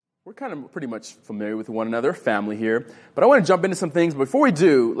We're kind of pretty much familiar with one another, family here. But I want to jump into some things. But before we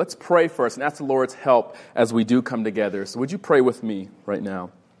do, let's pray first and ask the Lord's help as we do come together. So would you pray with me right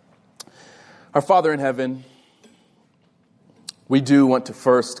now? Our Father in heaven, we do want to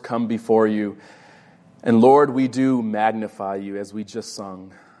first come before you. And Lord, we do magnify you as we just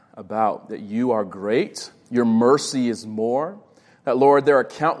sung about that you are great, your mercy is more. That, Lord, there are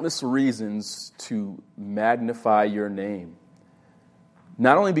countless reasons to magnify your name.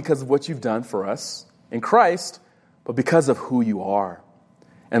 Not only because of what you've done for us in Christ, but because of who you are.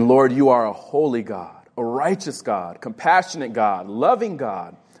 And Lord, you are a holy God, a righteous God, compassionate God, loving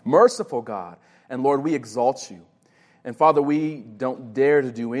God, merciful God. And Lord, we exalt you. And Father, we don't dare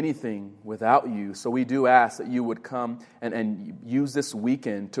to do anything without you. So we do ask that you would come and use this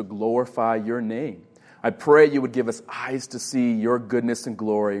weekend to glorify your name. I pray you would give us eyes to see your goodness and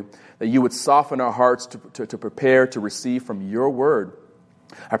glory, that you would soften our hearts to prepare to receive from your word.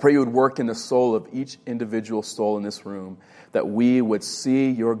 I pray you would work in the soul of each individual soul in this room, that we would see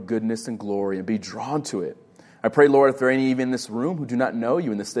your goodness and glory and be drawn to it. I pray, Lord, if there are any even in this room who do not know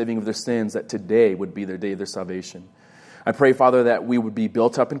you in the saving of their sins, that today would be their day of their salvation. I pray, Father, that we would be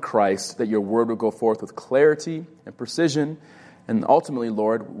built up in Christ, that your word would go forth with clarity and precision. And ultimately,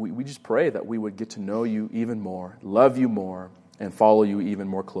 Lord, we just pray that we would get to know you even more, love you more, and follow you even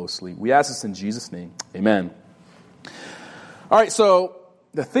more closely. We ask this in Jesus' name. Amen. All right, so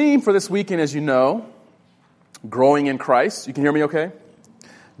the theme for this weekend, as you know, growing in Christ. You can hear me okay?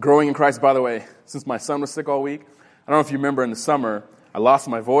 Growing in Christ, by the way, since my son was sick all week, I don't know if you remember in the summer, I lost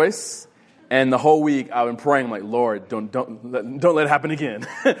my voice. And the whole week, I've been praying, I'm like, Lord, don't let it happen again.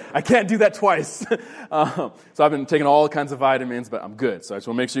 I can't do that twice. So I've been taking all kinds of vitamins, but I'm good. So I just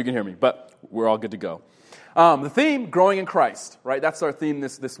want to make sure you can hear me. But we're all good to go. The theme, growing in Christ, right? That's our theme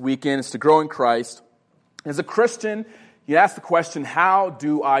this weekend, is to grow in Christ. As a Christian, you ask the question, how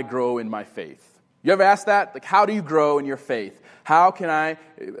do I grow in my faith? You ever ask that? Like, how do you grow in your faith? How can I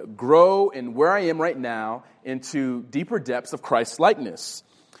grow in where I am right now into deeper depths of Christ's likeness?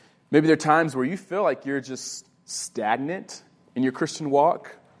 Maybe there are times where you feel like you're just stagnant in your Christian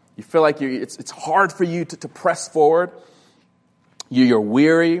walk. You feel like it's hard for you to press forward. You're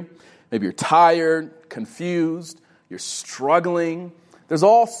weary. Maybe you're tired, confused. You're struggling. There's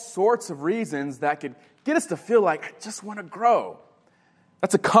all sorts of reasons that could get us to feel like, I just want to grow.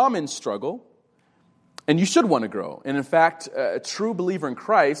 That's a common struggle. And you should want to grow. And in fact, a true believer in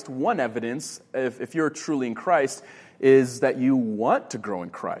Christ, one evidence, if you're truly in Christ, is that you want to grow in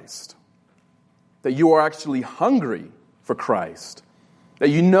Christ. That you are actually hungry for Christ. That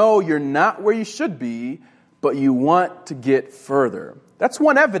you know you're not where you should be, but you want to get further. That's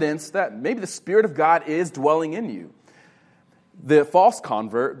one evidence that maybe the Spirit of God is dwelling in you. The false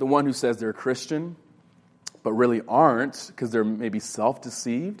convert, the one who says they're a Christian, but really aren't because they're maybe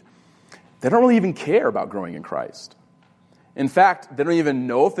self-deceived, they don't really even care about growing in Christ. In fact, they don't even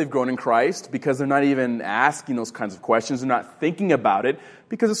know if they've grown in Christ because they're not even asking those kinds of questions. They're not thinking about it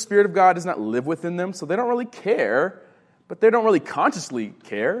because the Spirit of God does not live within them. So they don't really care, but they don't really consciously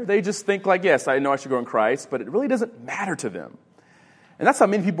care. They just think like, yes, I know I should grow in Christ, but it really doesn't matter to them. And that's how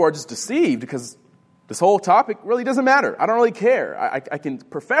many people are just deceived because this whole topic really doesn't matter. I don't really care. I can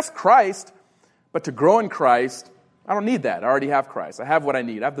profess Christ, but to grow in Christ, I don't need that. I already have Christ. I have what I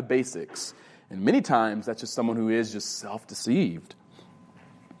need. I have the basics. And many times, that's just someone who is just self-deceived.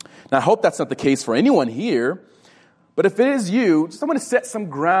 Now, I hope that's not the case for anyone here. But if it is you, just I want to set some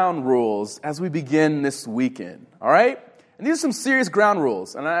ground rules as we begin this weekend. All right? And these are some serious ground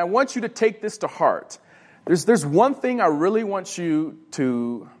rules. And I want you to take this to heart. There's one thing I really want you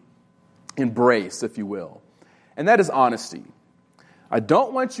to embrace, if you will. And that is honesty. I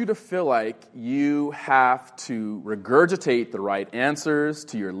don't want you to feel like you have to regurgitate the right answers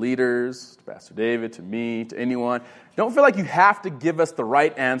to your leaders, to Pastor David, to me, to anyone. Don't feel like you have to give us the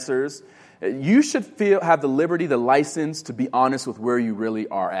right answers. You should have the liberty, the license to be honest with where you really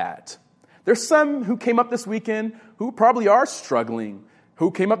are at. There's some who came up this weekend who probably are struggling.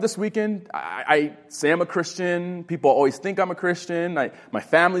 Who came up this weekend, I say I'm a Christian. People always think I'm a Christian. My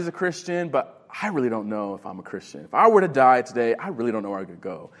family's a Christian, but I really don't know if I'm a Christian. If I were to die today, I really don't know where I could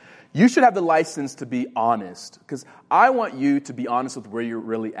go. You should have the license to be honest, because I want you to be honest with where you're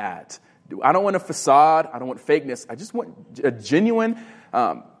really at. I don't want a facade. I don't want fakeness. I just want a genuine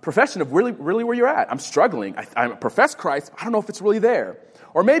profession of really where you're at. I'm struggling. I profess Christ. I don't know if it's really there.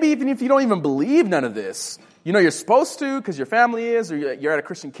 Or maybe even if you don't even believe none of this, you know you're supposed to because your family is, or you're at a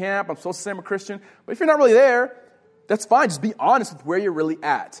Christian camp. I'm supposed to say I'm a Christian. But if you're not really there, that's fine. Just be honest with where you're really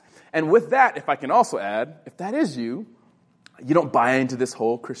at. And with that, if I can also add, if that is you, you don't buy into this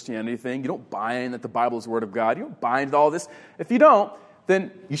whole Christianity thing. You don't buy in that the Bible is the Word of God. You don't buy into all this. If you don't,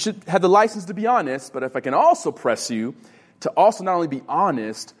 then you should have the license to be honest. But if I can also press you to also not only be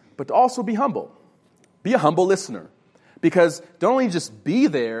honest, but to also be humble. Be a humble listener. Because don't only just be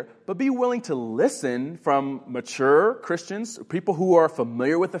there, but be willing to listen from mature Christians, people who are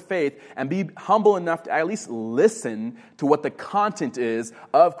familiar with the faith, and be humble enough to at least listen to what the content is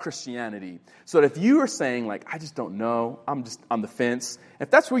of Christianity. So that if you are saying, like, I just don't know, I'm just on the fence, if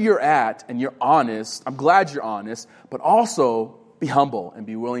that's where you're at and you're honest, I'm glad you're honest, but also be humble and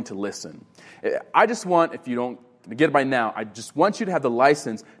be willing to listen. I just want, if you don't get it by now, I just want you to have the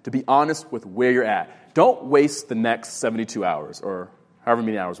license to be honest with where you're at. Don't waste the next 72 hours or however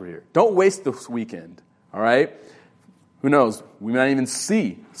many hours we're here. Don't waste this weekend, all right? Who knows? We might not even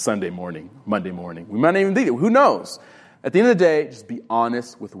see Sunday morning, Monday morning. We might not even be there. Who knows? At the end of the day, just be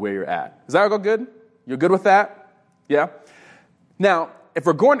honest with where you're at. Is that all good? You're good with that? Yeah? Now, if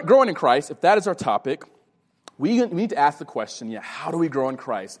we're growing in Christ, if that is our topic, we need to ask the question, how do we grow in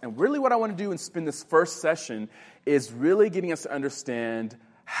Christ? And really what I want to do and spend this first session is really getting us to understand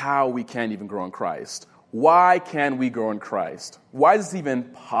how we can even grow in Christ. Why can we grow in Christ? Why is this even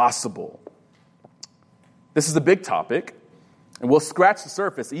possible? This is a big topic, and we'll scratch the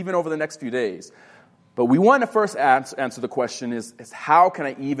surface even over the next few days. But we want to first answer the question is how can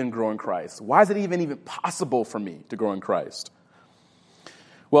I even grow in Christ? Why is it even possible for me to grow in Christ?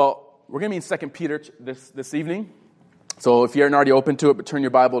 Well, we're going to be in 2 Peter this evening. So if you aren't already open to it, but turn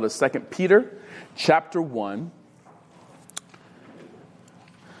your Bible to 2 Peter chapter 1.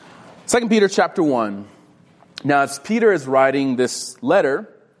 2 Peter chapter 1. Now, as Peter is writing this letter,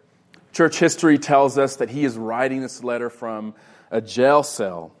 church history tells us that he is writing this letter from a jail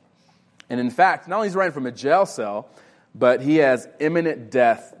cell. And in fact, not only is he writing from a jail cell, but he has imminent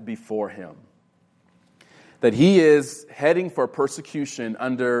death before him. That he is heading for persecution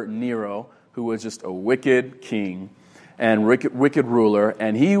under Nero, who was just a wicked king and wicked ruler,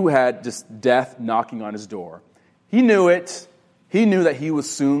 and he had just death knocking on his door. He knew it. He knew that he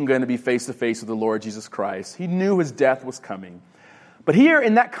was soon going to be face to face with the Lord Jesus Christ. He knew his death was coming. But here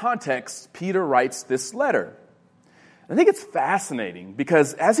in that context, Peter writes this letter. I think it's fascinating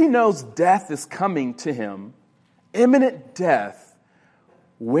because as he knows death is coming to him, imminent death,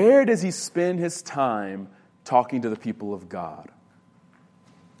 where does he spend his time talking to the people of God?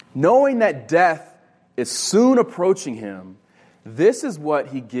 Knowing that death is soon approaching him, this is what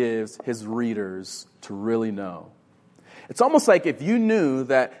he gives his readers to really know. It's almost like if you knew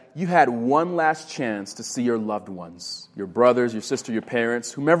that you had one last chance to see your loved ones, your brothers, your sister, your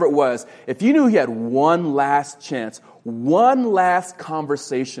parents, whomever it was, if you knew you had one last chance, one last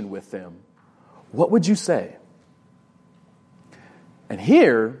conversation with them, what would you say? And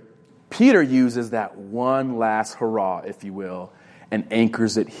here, Peter uses that one last hurrah, if you will, and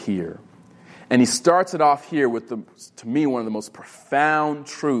anchors it here. And he starts it off here with, to me, one of the most profound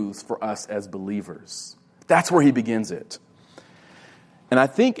truths for us as believers. That's where he begins it. And I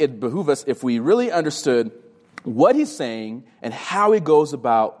think it behooves us if we really understood what he's saying and how he goes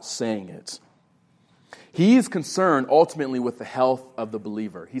about saying it. He's concerned ultimately with the health of the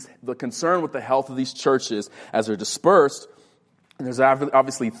believer. He's concerned with the health of these churches as they're dispersed. And there's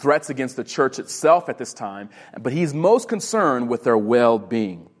obviously threats against the church itself at this time, but he's most concerned with their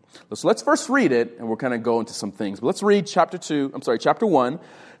well-being. So let's first read it, and we'll kind of go into some things. But let's read chapter 1,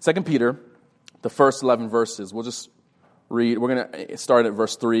 2 Peter, the first 11 verses. We'll just read. We're going to start at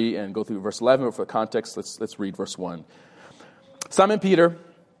verse 3 and go through verse 11. But for context, let's read verse 1. Simon Peter,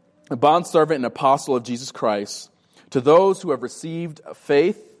 a bondservant and apostle of Jesus Christ, to those who have received a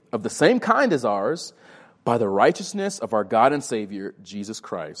faith of the same kind as ours, by the righteousness of our God and Savior, Jesus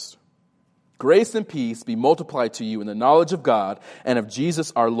Christ. Grace and peace be multiplied to you in the knowledge of God and of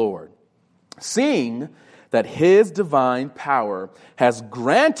Jesus our Lord, seeing that his divine power has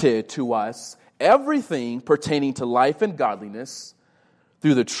granted to us everything pertaining to life and godliness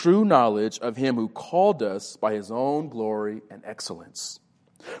through the true knowledge of him who called us by his own glory and excellence.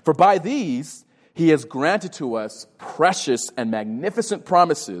 For by these he has granted to us precious and magnificent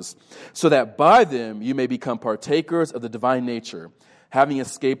promises, so that by them you may become partakers of the divine nature, having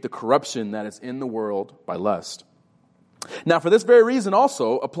escaped the corruption that is in the world by lust. Now for this very reason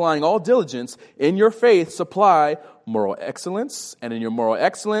also, applying all diligence, in your faith supply moral excellence, and in your moral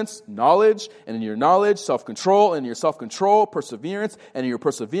excellence, knowledge, and in your knowledge, self-control, and in your self-control, perseverance, and in your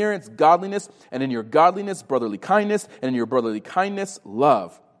perseverance, godliness, and in your godliness, brotherly kindness, and in your brotherly kindness,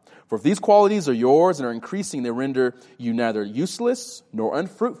 love. For if these qualities are yours and are increasing, they render you neither useless nor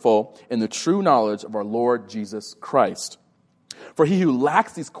unfruitful in the true knowledge of our Lord Jesus Christ. For he who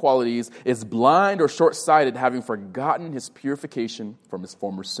lacks these qualities is blind or short-sighted, having forgotten his purification from his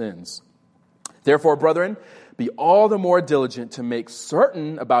former sins. Therefore, brethren, be all the more diligent to make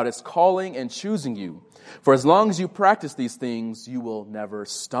certain about his calling and choosing you. For as long as you practice these things, you will never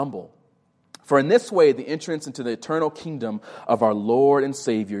stumble. For in this way, the entrance into the eternal kingdom of our Lord and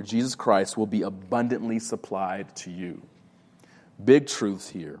Savior, Jesus Christ, will be abundantly supplied to you. Big truths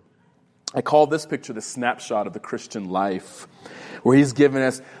here. I call this picture the snapshot of the Christian life, where he's given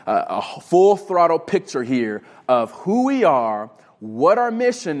us a full throttle picture here of who we are, what our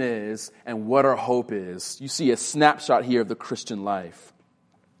mission is, and what our hope is. You see a snapshot here of the Christian life.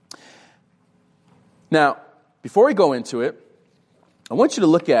 Now, before we go into it, I want you to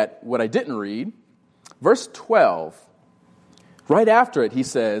look at what I didn't read. Verse 12, right after it, he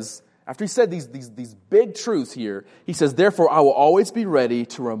says, after he said these big truths here, he says, therefore, I will always be ready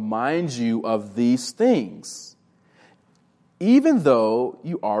to remind you of these things, even though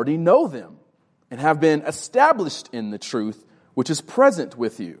you already know them and have been established in the truth which is present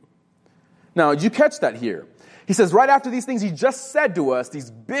with you. Now, did you catch that here? He says right after these things he just said to us,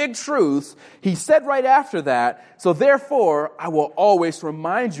 these big truths, he said right after that, so therefore, I will always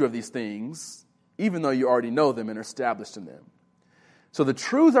remind you of these things, even though you already know them and are established in them. So the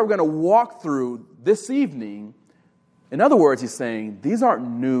truths that we're going to walk through this evening, in other words, he's saying, these aren't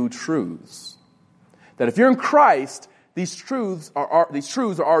new truths. That if you're in Christ, these truths are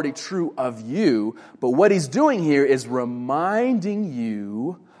already true of you, but what he's doing here is reminding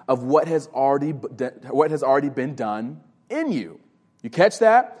you of what has already been done in you. You catch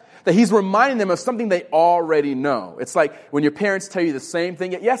that? That he's reminding them of something they already know. It's like when your parents tell you the same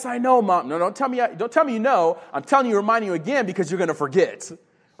thing. Yes, I know, Mom. No, don't tell me you know. I'm telling you, reminding you again because you're going to forget.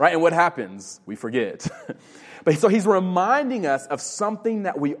 Right? And what happens? We forget. But so he's reminding us of something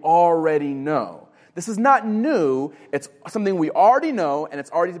that we already know. This is not new. It's something we already know, and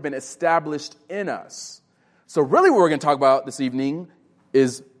it's already been established in us. So really what we're going to talk about this evening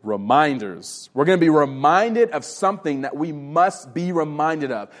is reminders. We're going to be reminded of something that we must be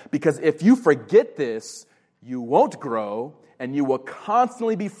reminded of. Because if you forget this, you won't grow, and you will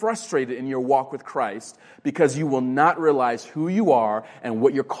constantly be frustrated in your walk with Christ because you will not realize who you are and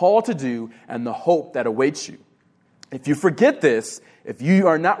what you're called to do and the hope that awaits you. If you forget this, if you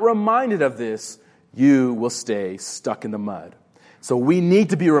are not reminded of this, you will stay stuck in the mud. So we need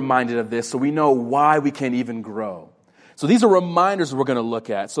to be reminded of this so we know why we can't even grow. So these are reminders we're going to look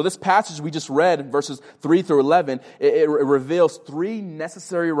at. So this passage we just read in verses 3 through 11, it reveals 3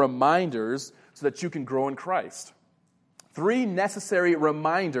 necessary reminders so that you can grow in Christ. 3 necessary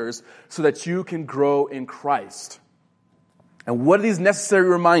reminders so that you can grow in Christ. And what are these necessary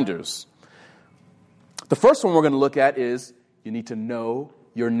reminders? The first one we're going to look at is you need to know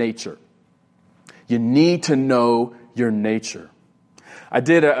your nature. You need to know your nature. I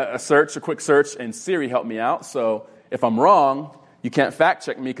did a quick search, and Siri helped me out. So if I'm wrong, you can't fact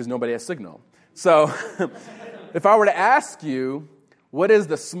check me because nobody has signal. So if I were to ask you, what is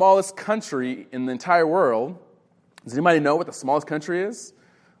the smallest country in the entire world? Does anybody know what the smallest country is?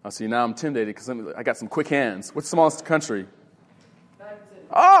 Oh, see, now I'm intimidated because I got some quick hands. What's the smallest country? Vatican City.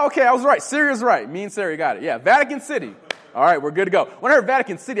 Oh, okay, I was right. Siri was right. Me and Siri got it. Yeah, Vatican City. All right, we're good to go. When I heard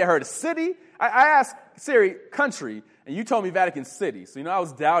Vatican City, I heard a city. I asked Siri, country, and you told me Vatican City. So, I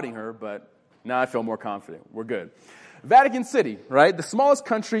was doubting her, but now I feel more confident. We're good. Vatican City, right? The smallest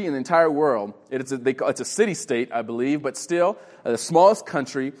country in the entire world. It's a city-state, I believe, but still the smallest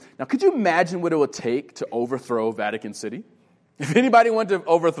country. Now, could you imagine what it would take to overthrow Vatican City? If anybody wanted to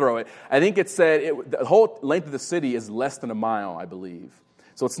overthrow it, I think it said the whole length of the city is less than a mile, I believe.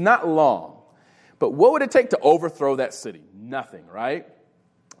 So it's not long. But what would it take to overthrow that city? Nothing, right?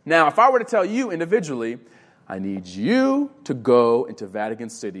 Now, if I were to tell you individually, I need you to go into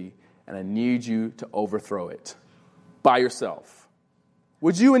Vatican City and I need you to overthrow it by yourself.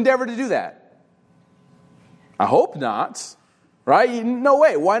 Would you endeavor to do that? I hope not, right? No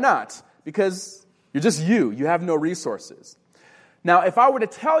way. Why not? Because you're just you. You have no resources. Now, if I were to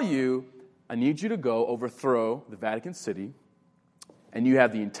tell you, I need you to go overthrow the Vatican City, and you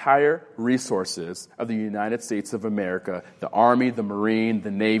have the entire resources of the United States of America, the Army, the Marine,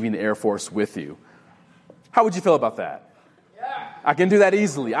 the Navy, and the Air Force with you, how would you feel about that? Yeah. I can do that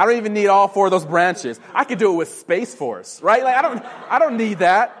easily. I don't even need all 4 of those branches. I could do it with Space Force, right? Like I don't need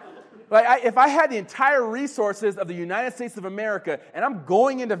that. Like if I had the entire resources of the United States of America and I'm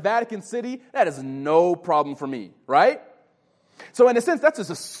going into Vatican City, that is no problem for me, right? So in a sense, that's just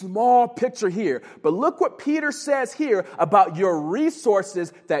a small picture here. But look what Peter says here about your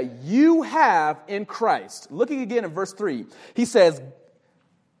resources that you have in Christ. Looking again at verse 3, he says,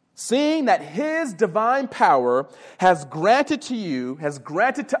 seeing that his divine power has granted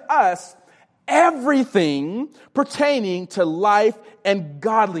to us everything pertaining to life and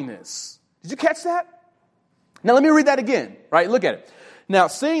godliness. Did you catch that? Now let me read that again, right? Look at it. Now,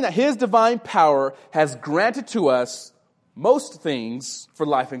 seeing that his divine power has granted to us most things for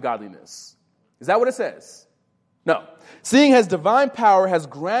life and godliness. Is that what it says? No. Seeing his divine power has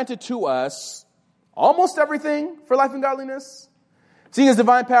granted to us almost everything for life and godliness. Seeing his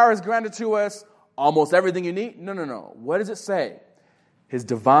divine power has granted to us almost everything you need. No. What does it say? His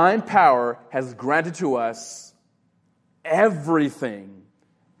divine power has granted to us everything.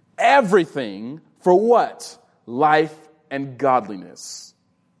 Everything for what? Life and godliness.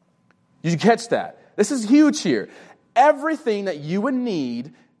 Did you catch that? This is huge here. Everything that you would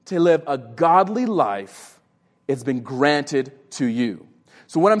need to live a godly life, it's been granted to you.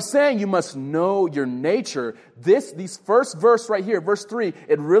 So when I'm saying you must know your nature, these first verse right here, verse 3,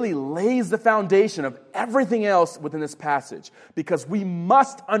 it really lays the foundation of everything else within this passage. Because we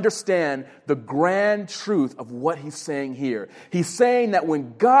must understand the grand truth of what he's saying here. He's saying that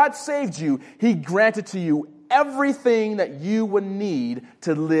when God saved you, he granted to you everything that you would need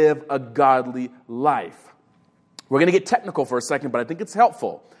to live a godly life. We're going to get technical for a second, but I think it's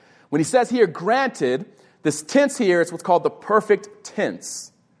helpful. When he says here, granted, this tense here is what's called the perfect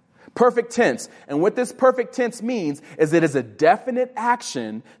tense. Perfect tense. And what this perfect tense means is it is a definite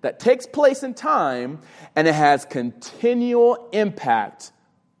action that takes place in time and it has continual impact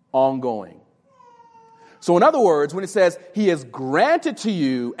ongoing. So in other words, when it says he has granted to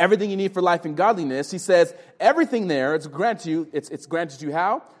you everything you need for life and godliness, he says everything there, it's granted to you. It's granted to you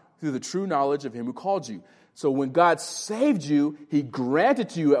how? Through the true knowledge of him who called you. So when God saved you, he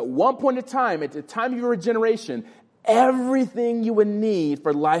granted to you at one point in time, at the time of your regeneration, everything you would need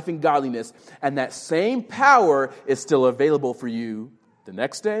for life and godliness. And that same power is still available for you the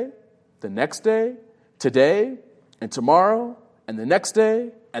next day, today, and tomorrow, and the next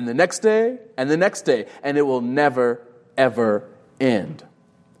day, and the next day, and the next day. And it will never, ever end.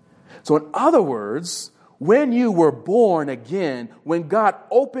 So in other words, when you were born again, when God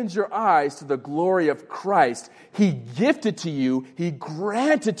opened your eyes to the glory of Christ, he gifted to you, he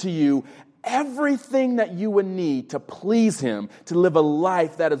granted to you everything that you would need to please him, to live a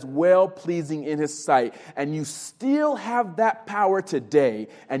life that is well-pleasing in his sight. And you still have that power today,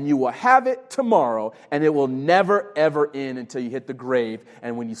 and you will have it tomorrow, and it will never, ever end until you hit the grave.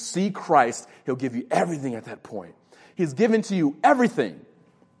 And when you see Christ, he'll give you everything at that point. He's given to you everything.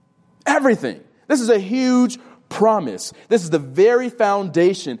 Everything. This is a huge promise. This is the very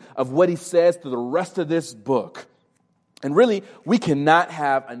foundation of what he says through the rest of this book. And really, we cannot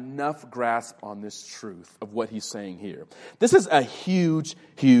have enough grasp on this truth of what he's saying here. This is a huge,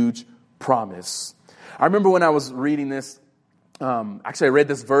 huge promise. I remember when I was reading this, actually I read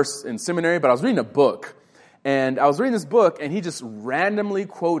this verse in seminary, but I was reading a book. And I was reading this book, and he just randomly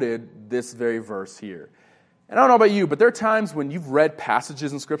quoted this very verse here. And I don't know about you, but there are times when you've read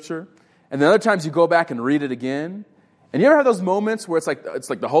passages in Scripture, and then other times you go back and read it again. And you ever have those moments where it's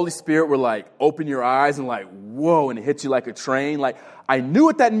like the Holy Spirit will like open your eyes and like, whoa, and it hits you like a train. Like, I knew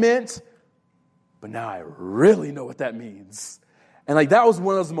what that meant, but now I really know what that means. And like that was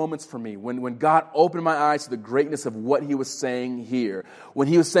one of those moments for me when God opened my eyes to the greatness of what he was saying here. When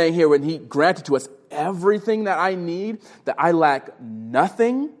he was saying here, when he granted to us everything that I need, that I lack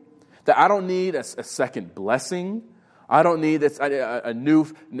nothing, that I don't need a second blessing. I don't need a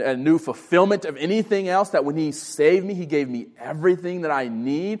new fulfillment of anything else, that when he saved me, he gave me everything that I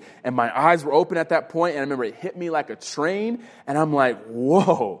need. And my eyes were open at that point, and I remember it hit me like a train. And I'm like,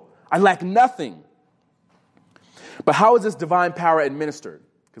 whoa, I lack nothing. But how is this divine power administered?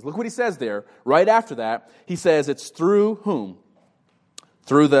 Because look what he says there. Right after that, he says it's through whom?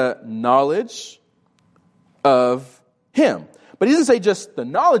 Through the knowledge of him. But he doesn't say just the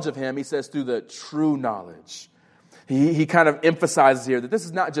knowledge of him. He says through the true knowledge. He kind of emphasizes here that this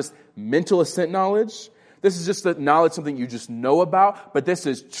is not just mental assent knowledge. This is just the knowledge, something you just know about, but this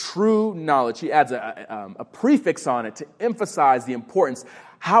is true knowledge. He adds a prefix on it to emphasize the importance.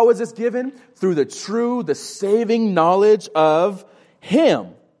 How is this given? Through the saving knowledge of him.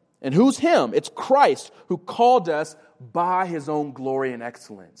 And who's him? It's Christ, who called us by his own glory and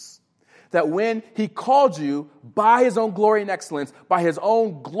excellence. That when he called you by his own glory and excellence, by his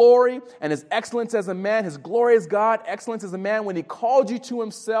own glory and his excellence as a man, his glory as God, excellence as a man, when he called you to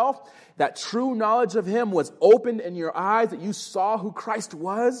himself, that true knowledge of him was opened in your eyes, that you saw who Christ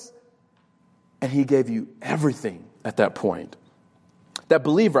was, and he gave you everything at that point. That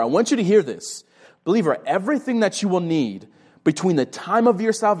believer, I want you to hear this. Believer, everything that you will need between the time of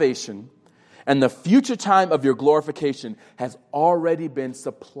your salvation and the future time of your glorification has already been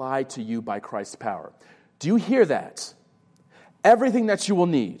supplied to you by Christ's power. Do you hear that? Everything that you will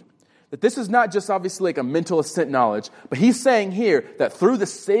need. That this is not just obviously like a mental assent knowledge, but he's saying here that through the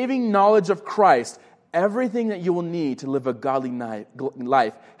saving knowledge of Christ, everything that you will need to live a godly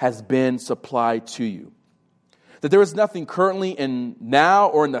life has been supplied to you. That there is nothing currently in now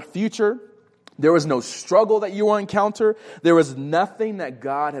or in the future. There is no struggle that you will encounter. There is nothing that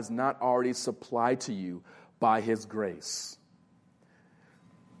God has not already supplied to you by His grace.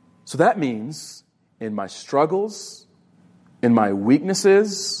 So that means in my struggles, in my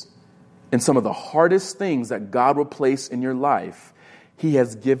weaknesses, in some of the hardest things that God will place in your life, He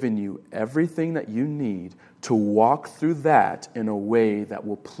has given you everything that you need to walk through that in a way that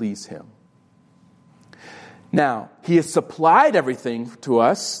will please Him. Now, He has supplied everything to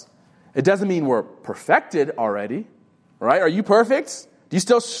us. It doesn't mean we're perfected already, right? Are you perfect? Do you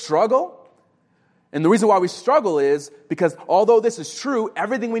still struggle? And the reason why we struggle is because although this is true,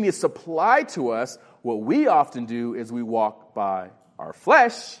 everything we need supplied to us, what we often do is we walk by our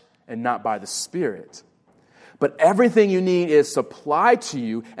flesh and not by the Spirit. But everything you need is supplied to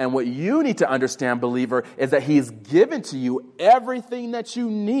you, and what you need to understand, believer, is that He has given to you everything that you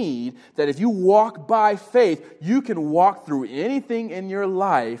need, that if you walk by faith, you can walk through anything in your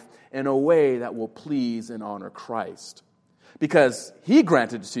life in a way that will please and honor Christ. Because He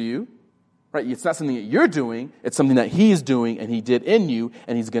granted it to you, right? It's not something that you're doing, it's something that He's doing, and He did in you,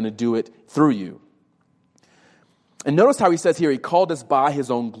 and He's going to do it through you. And notice how He says here, He called us by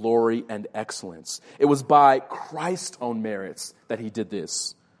His own glory and excellence. It was by Christ's own merits that He did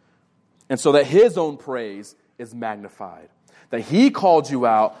this. And so that His own praise is magnified. That He called you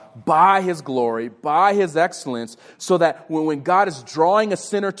out by His glory, by His excellence, so that when God is drawing a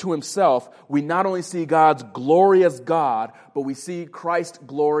sinner to Himself, we not only see God's glory as God, but we see Christ's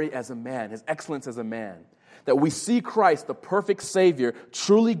glory as a man, His excellence as a man. That we see Christ, the perfect Savior,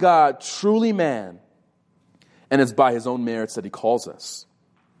 truly God, truly man. And it's by His own merits that He calls us.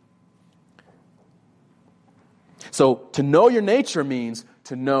 So to know your nature means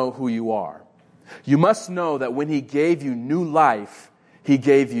to know who you are. You must know that when He gave you new life, He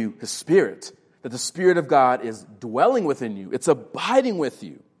gave you His Spirit. That the Spirit of God is dwelling within you. It's abiding with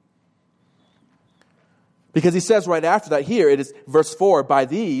you. Because He says right after that here, it is verse 4, by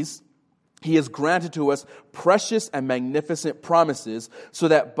these He has granted to us precious and magnificent promises, so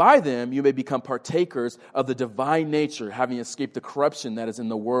that by them you may become partakers of the divine nature, having escaped the corruption that is in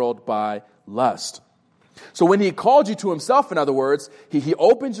the world by lust. So when He called you to Himself, in other words, He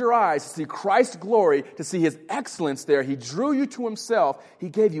opened your eyes to see Christ's glory, to see His excellence there. He drew you to Himself. He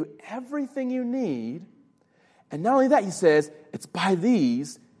gave you everything you need. And not only that, He says, it's by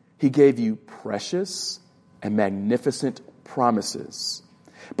these He gave you precious and magnificent promises.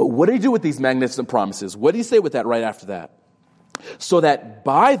 But what did He do with these magnificent promises? What did He say with that right after that? So that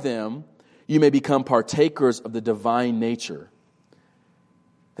by them you may become partakers of the divine nature.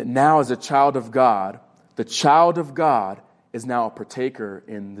 That now as a child of God, the child of God is now a partaker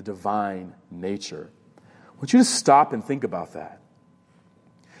in the divine nature. I want you to stop and think about that.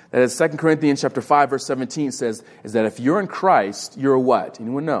 That as 2 Corinthians chapter 5, verse 17 says, is that if you're in Christ, you're a what?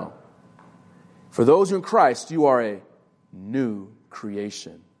 Anyone know? For those who are in Christ, you are a new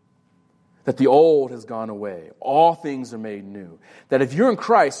creation. That the old has gone away. All things are made new. That if you're in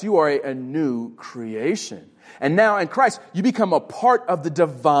Christ, you are a new creation. And now in Christ, you become a part of the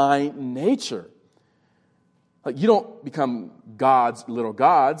divine nature. Like you don't become God's little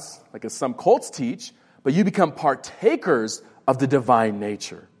gods, like as some cults teach, but you become partakers of the divine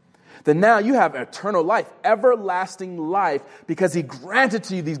nature. That now you have eternal life, everlasting life, because He granted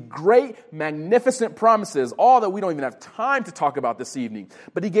to you these great, magnificent promises, all that we don't even have time to talk about this evening.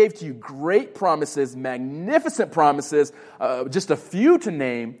 But He gave to you great promises, magnificent promises, just a few to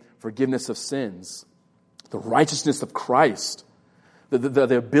name: forgiveness of sins, the righteousness of Christ,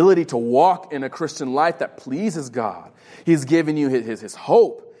 the ability to walk in a Christian life that pleases God. He's given you His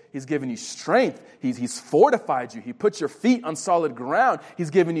hope. He's given you strength. He's fortified you. He puts your feet on solid ground. He's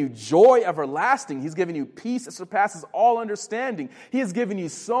given you joy everlasting. He's given you peace that surpasses all understanding. He has given you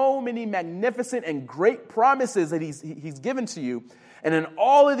so many magnificent and great promises that He's given to you. And in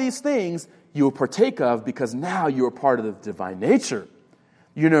all of these things, you will partake of because now you are part of the divine nature.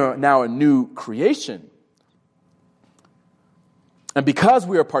 You're now a new creation. And because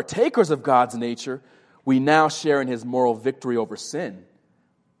we are partakers of God's nature, we now share in His moral victory over sin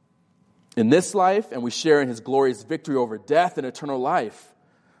in this life, and we share in His glorious victory over death and eternal life.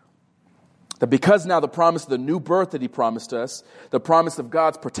 That because now the promise of the new birth that He promised us, the promise of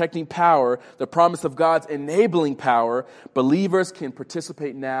God's protecting power, the promise of God's enabling power, believers can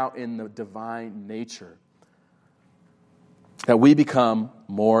participate now in the divine nature. That we become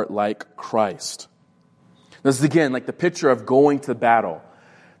more like Christ. This is again like the picture of going to battle.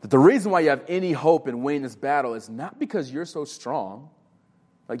 That the reason why you have any hope in winning this battle is not because you're so strong.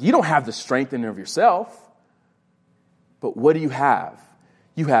 Like, you don't have the strength in and of yourself. But what do you have?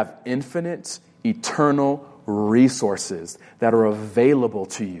 You have infinite, eternal resources that are available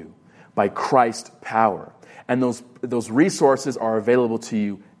to you by Christ's power. And those resources are available to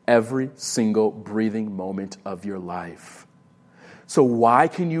you every single breathing moment of your life. So why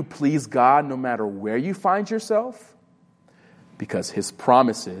can you please God no matter where you find yourself? Because his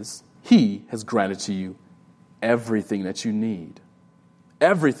promises, he has granted to you everything that you need.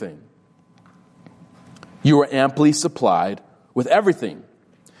 Everything. You are amply supplied with everything.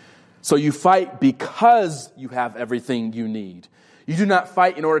 So you fight because you have everything you need. You do not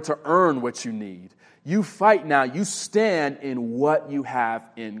fight in order to earn what you need. You fight now. You stand in what you have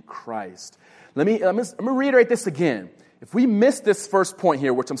in Christ. Let me reiterate this again. If we miss this first point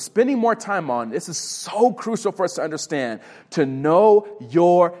here, which I'm spending more time on, this is so crucial for us to understand, to know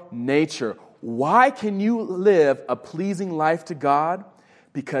your nature. Why can you live a pleasing life to God?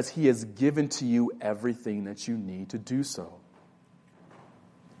 Because he has given to you everything that you need to do so.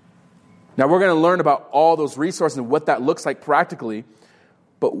 Now, we're going to learn about all those resources and what that looks like practically.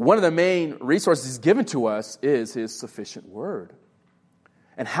 But one of the main resources he's given to us is his sufficient word.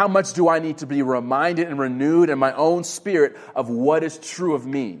 And how much do I need to be reminded and renewed in my own spirit of what is true of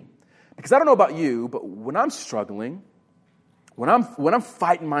me? Because I don't know about you, but when I'm struggling, when I'm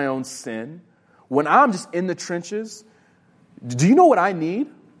fighting my own sin, when I'm just in the trenches, do you know what I need?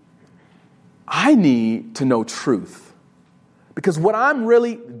 I need to know truth. Because what I'm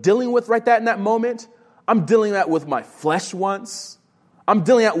really dealing with right in that moment, I'm dealing with my flesh wants. I'm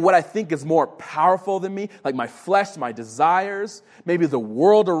dealing with what I think is more powerful than me, like my flesh, my desires, maybe the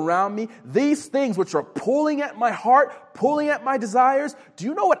world around me. These things which are pulling at my heart, pulling at my desires. Do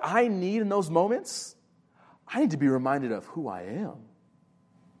you know what I need in those moments? I need to be reminded of who I am.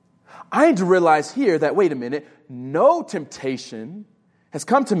 I need to realize here that, wait a minute, no temptation has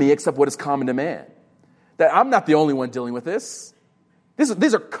come to me except what is common to man. That I'm not the only one dealing with this.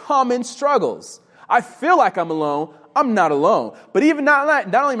 These are common struggles. I feel like I'm alone. I'm not alone. But even not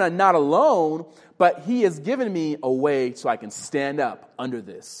only am I not alone, but he has given me a way so I can stand up under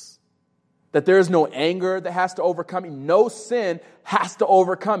this. That there is no anger that has to overcome me. No sin has to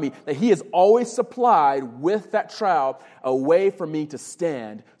overcome me. That he has always supplied with that trial a way for me to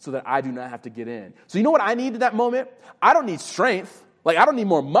stand so that I do not have to get in. So you know what I need at that moment? I don't need strength. Like, I don't need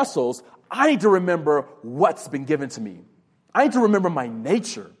more muscles. I need to remember what's been given to me. I need to remember my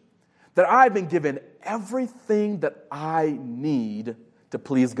nature. That I've been given everything that I need to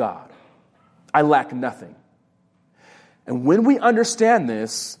please God. I lack nothing. And when we understand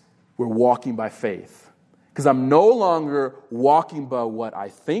this, we're walking by faith. Because I'm no longer walking by what I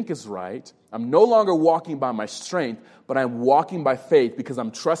think is right. I'm no longer walking by my strength, but I'm walking by faith because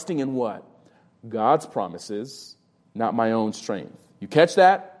I'm trusting in what? God's promises, not my own strength. You catch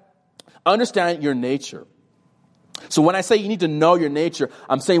that? Understand your nature. So when I say you need to know your nature,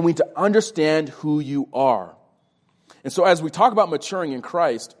 I'm saying we need to understand who you are. And so as we talk about maturing in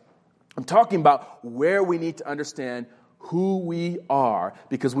Christ, I'm talking about where we need to understand who we are.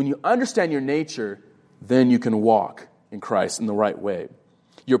 Because when you understand your nature, then you can walk in Christ in the right way.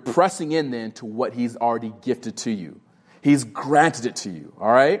 You're pressing in then to what he's already gifted to you. He's granted it to you,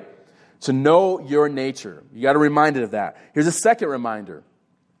 all right? To know your nature. You got to be reminded of that. Here's a second reminder,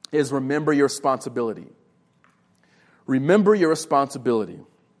 is remember your responsibility. Remember your responsibility.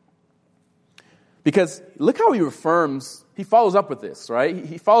 Because look how he follows up with this, right?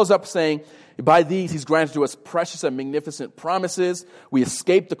 He follows up saying, by these he's granted to us precious and magnificent promises. We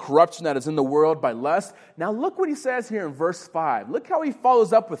escape the corruption that is in the world by lust. Now look what he says here in verse 5. Look how he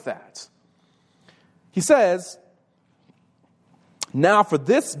follows up with that. He says, now for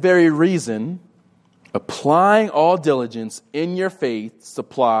this very reason, applying all diligence in your faith,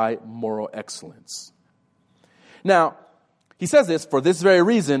 supply moral excellence. Now, he says this for this very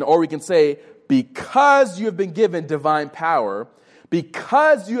reason, or we can say, because you have been given divine power,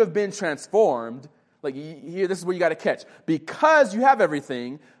 because you have been transformed, like here, this is where you got to catch. Because you have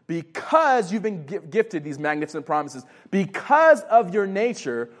everything, because you've been gifted these magnificent promises, because of your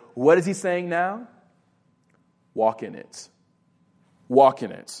nature, what is he saying now? Walk in it. Walk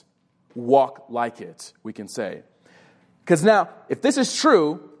in it. Walk like it, we can say. Because now, if this is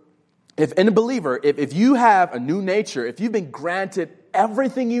true, if in a believer, if you have a new nature, if you've been granted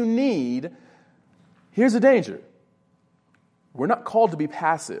everything you need, here's the danger. We're not called to be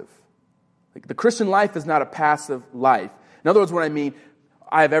passive. Like, the Christian life is not a passive life. In other words, what I mean,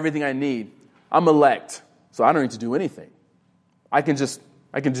 I have everything I need. I'm elect, so I don't need to do anything. I can just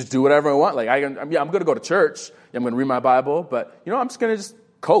do whatever I want. Like, I'm going to go to church. I'm going to read my Bible, but I'm just going to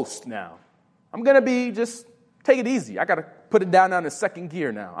coast now. I'm going to just take it easy. I got to put it down to second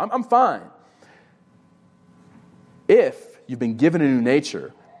gear now. I'm fine. If you've been given a new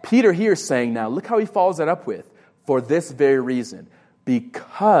nature, Peter here is saying now, look how he follows that up with, for this very reason,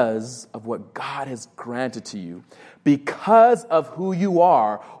 because of what God has granted to you, because of who you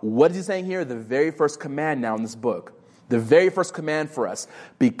are. What is he saying here? The very first command now in this book, the very first command for us.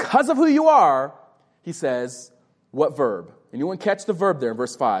 Because of who you are, he says, what verb? Anyone catch the verb there in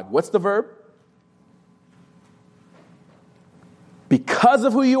verse 5? What's the verb? Because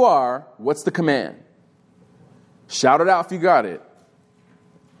of who you are, what's the command? Shout it out if you got it.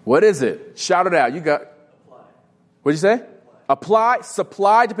 What is it? Shout it out. You got. Apply. What did you say? Apply,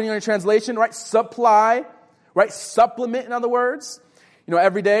 supply, depending on your translation, right? Supply, right? Supplement, in other words.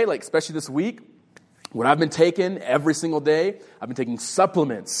 Every day, like especially this week, what I've been taking every single day, I've been taking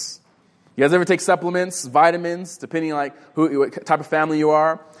supplements. You guys ever take supplements, vitamins, depending on what type of family you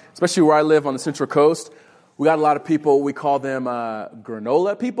are? Especially where I live on the Central Coast, we got a lot of people, we call them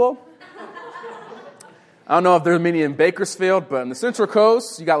granola people. I don't know if there are many in Bakersfield, but on the Central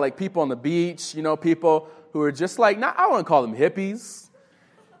Coast, you got people on the beach, people who are just I don't want to call them hippies,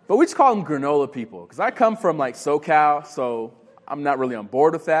 but we just call them granola people. Because I come from SoCal, so I'm not really on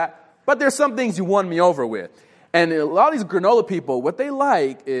board with that. But there's some things you won me over with. And a lot of these granola people, what they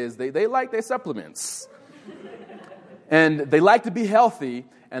like is they like their supplements. And they like to be healthy,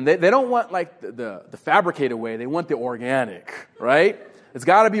 and they don't want the fabricated way. They want the organic, right? It's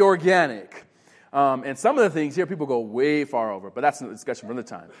got to be organic. And some of the things here, people go way far over, but that's a discussion for another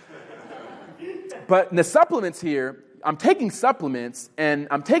time. But the supplements here, I'm taking supplements, and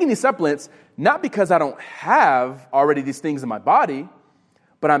I'm taking these supplements not because I don't have already these things in my body,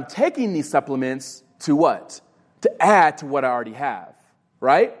 but I'm taking these supplements to what? To add to what I already have,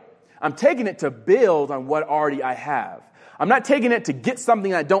 right? I'm taking it to build on what already I have. I'm not taking it to get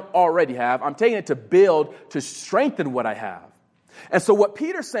something I don't already have. I'm taking it to build, to strengthen what I have. And so what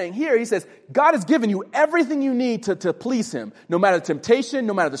Peter's saying here, he says, God has given you everything you need to please him. No matter the temptation,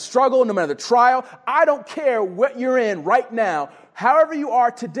 no matter the struggle, no matter the trial. I don't care what you're in right now. However you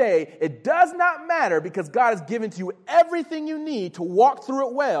are today, it does not matter because God has given to you everything you need to walk through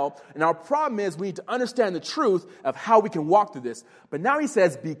it well. And our problem is we need to understand the truth of how we can walk through this. But now he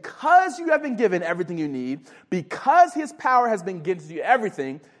says, because you have been given everything you need, because his power has been given to you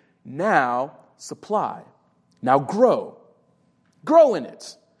everything, now supply. Now grow. Grow in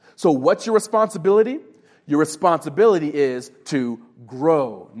it. So what's your responsibility? Your responsibility is to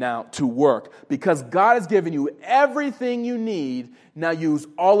grow, now to work. Because God has given you everything you need, now use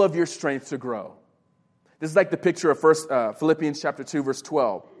all of your strength to grow. This is like the picture of Philippians chapter 2, verse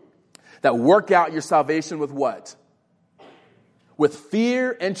 12. That work out your salvation with what? With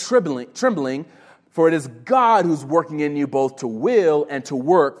fear and trembling, for it is God who's working in you both to will and to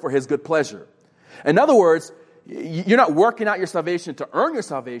work for his good pleasure. In other words, you're not working out your salvation to earn your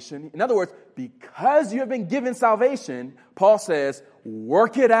salvation. In other words, because you have been given salvation, Paul says,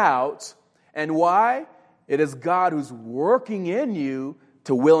 work it out. And why? It is God who's working in you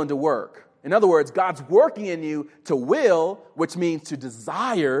to will and to work. In other words, God's working in you to will, which means to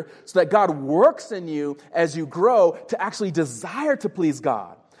desire, so that God works in you as you grow to actually desire to please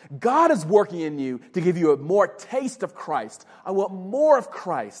God. God is working in you to give you a more taste of Christ. I want more of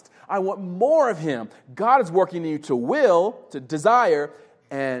Christ. I want more of him. God is working in you to will, to desire,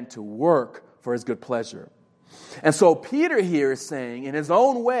 and to work for his good pleasure. And so Peter here is saying, in his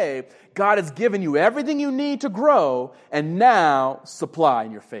own way, God has given you everything you need to grow, and now supply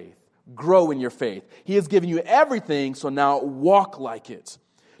in your faith. Grow in your faith. He has given you everything, so now walk like it.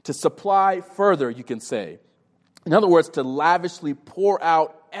 To supply further, you can say. In other words, to lavishly pour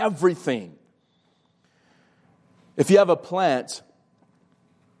out everything. If you have a plant,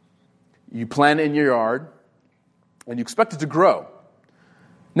 you plant it in your yard, and you expect it to grow.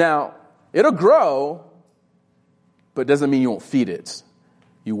 Now, it'll grow, but it doesn't mean you won't feed it.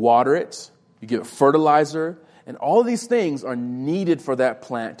 You water it, you give it fertilizer, and all of these things are needed for that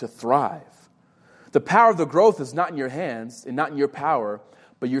plant to thrive. The power of the growth is not in your hands and not in your power,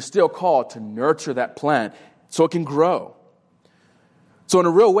 but you're still called to nurture that plant so it can grow. So in a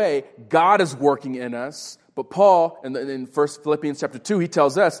real way, God is working in us, but Paul, in 1 Philippians chapter 2, he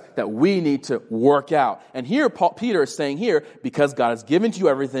tells us that we need to work out. And here, Peter is saying here, because God has given to you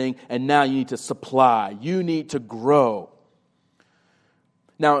everything, and now you need to supply. You need to grow.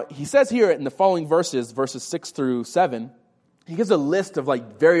 Now, he says here in the following verses 6 through 7, he gives a list of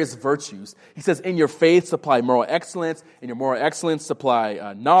like various virtues. He says, in your faith, supply moral excellence. In your moral excellence,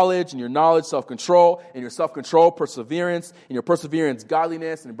 supply knowledge. In your knowledge, self-control. In your self-control, perseverance. In your perseverance,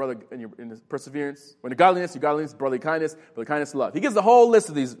 godliness. In your perseverance, when your godliness, brotherly kindness, love. He gives the whole list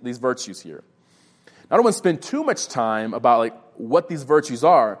of these virtues here. Now, I don't want to spend too much time about like what these virtues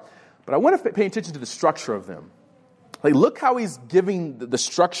are, but I want to pay attention to the structure of them. Like, look how he's giving the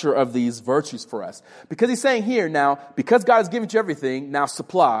structure of these virtues for us. Because he's saying here now, because God has given you everything, now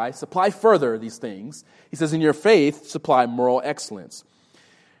supply further these things. He says, in your faith, supply moral excellence.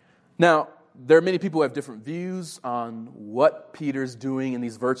 Now, there are many people who have different views on what Peter's doing in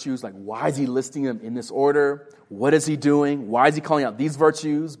these virtues. Like, why is he listing them in this order? What is he doing? Why is he calling out these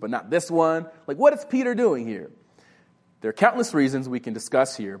virtues, but not this one? Like, what is Peter doing here? There are countless reasons we can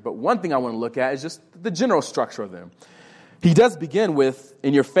discuss here, but one thing I want to look at is just the general structure of them. He does begin with,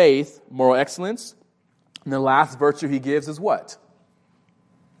 in your faith, moral excellence, and the last virtue he gives is what?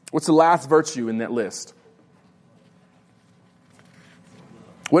 What's the last virtue in that list?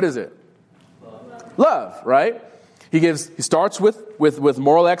 What is it? Love, right? He starts with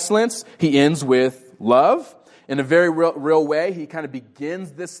moral excellence, he ends with love. In a very real way, he kind of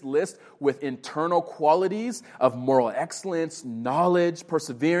begins this list with internal qualities of moral excellence, knowledge,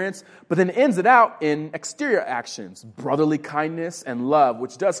 perseverance, but then ends it out in exterior actions, brotherly kindness and love,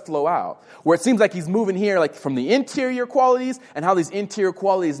 which does flow out. Where it seems like he's moving here like from the interior qualities and how these interior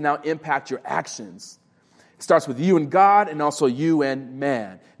qualities now impact your actions. It starts with you and God and also you and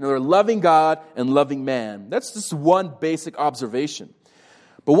man. In other words, loving God and loving man. That's just one basic observation.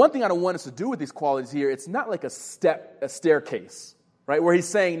 But one thing I don't want us to do with these qualities here, it's not like a staircase, right? Where he's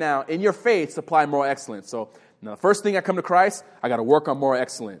saying now, in your faith, supply moral excellence. So now the first thing I come to Christ, I got to work on moral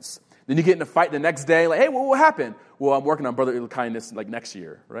excellence. Then you get in a fight the next day, like, hey, what happened? Well, I'm working on brotherly kindness like next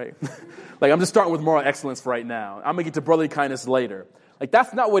year, right? Like, I'm just starting with moral excellence for right now. I'm going to get to brotherly kindness later. Like,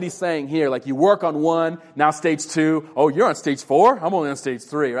 that's not what he's saying here. Like, you work on one, now stage 2. Oh, you're on stage 4? I'm only on stage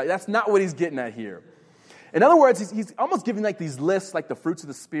 3, right? That's not what he's getting at here. In other words, he's almost giving like these lists like the fruits of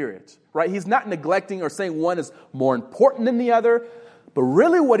the Spirit, right? He's not neglecting or saying one is more important than the other, but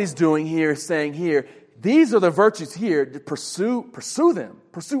really what he's doing here is saying here, these are the virtues here, to pursue them,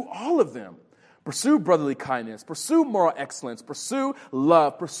 pursue all of them. Pursue brotherly kindness, pursue moral excellence, pursue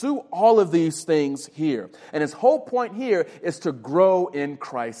love, pursue all of these things here. And his whole point here is to grow in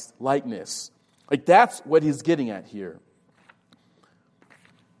Christ's likeness. Like, that's what he's getting at here.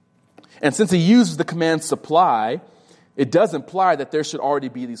 And since he uses the command supply, it does imply that there should already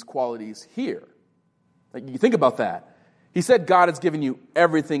be these qualities here. Like, you think about that. He said God has given you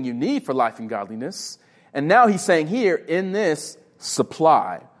everything you need for life and godliness. And now he's saying here, in this,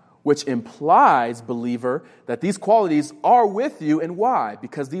 supply, which implies, believer, that these qualities are with you. And why?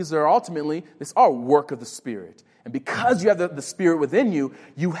 Because these are work of the Spirit. And because you have the Spirit within you,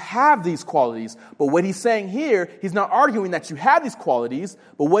 you have these qualities. But what he's saying here, he's not arguing that you have these qualities,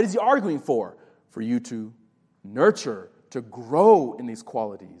 but what is he arguing for? For you to nurture, to grow in these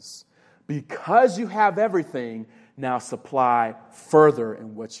qualities. Because you have everything, now supply further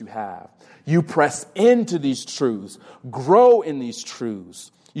in what you have. You press into these truths, grow in these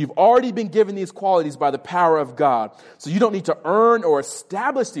truths. You've already been given these qualities by the power of God. So you don't need to earn or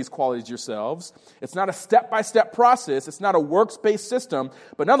establish these qualities yourselves. It's not a step-by-step process. It's not a works-based system.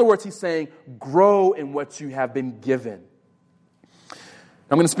 But in other words, he's saying, grow in what you have been given.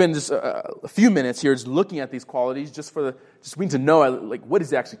 I'm going to spend just a few minutes here just looking at these qualities just we need to know like what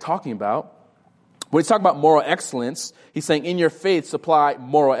is he actually talking about. When he's talking about moral excellence, he's saying, in your faith, supply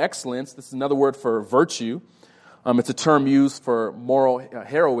moral excellence. This is another word for virtue. It's a term used for moral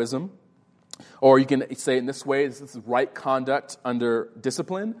heroism. Or you can say it in this way, this is right conduct under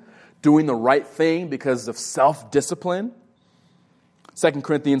discipline, doing the right thing because of self-discipline. 2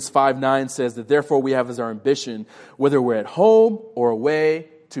 Corinthians 5:9 says that therefore we have as our ambition, whether we're at home or away,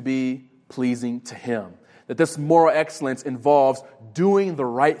 to be pleasing to him. That this moral excellence involves doing the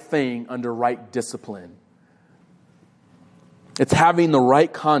right thing under right discipline. It's having the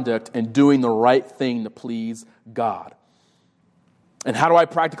right conduct and doing the right thing to please God. And how do I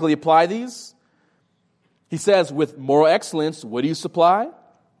practically apply these? He says, with moral excellence, what do you supply?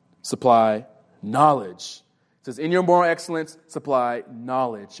 Supply knowledge. It says, in your moral excellence, supply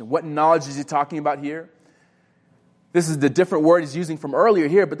knowledge. And what knowledge is he talking about here? This is the different word he's using from earlier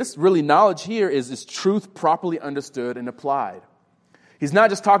here, but this really knowledge here is truth properly understood and applied. He's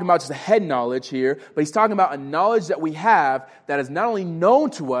not just talking about just a head knowledge here, but he's talking about a knowledge that we have that is not only known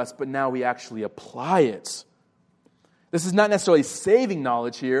to us, but now we actually apply it. This is not necessarily saving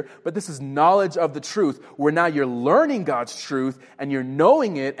knowledge here, but this is knowledge of the truth, where now you're learning God's truth and you're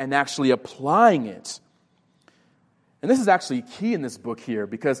knowing it and actually applying it. And this is actually key in this book here,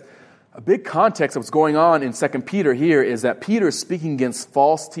 because a big context of what's going on in 2 Peter here is that Peter is speaking against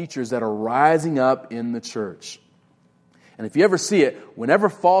false teachers that are rising up in the church. And if you ever see it, whenever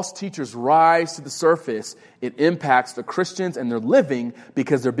false teachers rise to the surface, it impacts the Christians and their living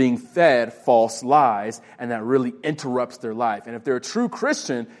because they're being fed false lies, and that really interrupts their life. And if they're a true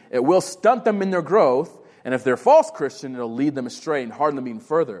Christian, it will stunt them in their growth. And if they're a false Christian, it'll lead them astray and harden them even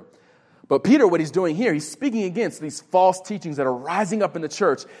further. But Peter, what he's doing here, he's speaking against these false teachings that are rising up in the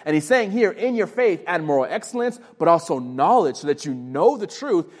church. And he's saying here, in your faith, add moral excellence, but also knowledge, so that you know the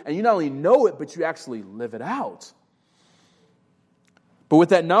truth, and you not only know it, but you actually live it out. But with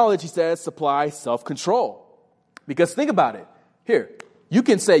that knowledge, he says, supply self-control. Because think about it. Here, you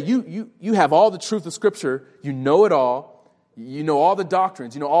can say you have all the truth of Scripture, you know it all, you know all the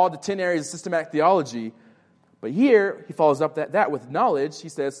doctrines, you know all the 10 areas of systematic theology. But here, he follows up that with knowledge. He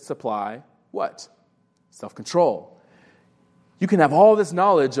says, supply what? Self-control. You can have all this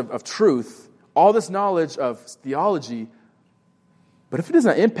knowledge of truth, all this knowledge of theology, but if it does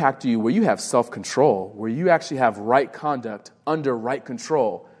not impact you where you have self-control, where you actually have right conduct under right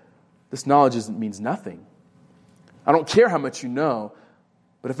control, this knowledge means nothing. I don't care how much you know,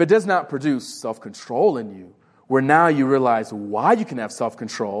 but if it does not produce self-control in you, where now you realize why you can have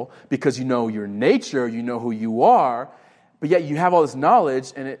self-control, because you know your nature, you know who you are, but yet you have all this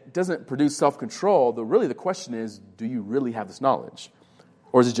knowledge and it doesn't produce self-control, really the question is, do you really have this knowledge?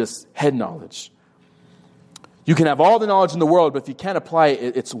 Or is it just head knowledge? You can have all the knowledge in the world, but if you can't apply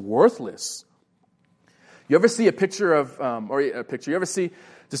it, it's worthless. You ever see a picture of, you ever see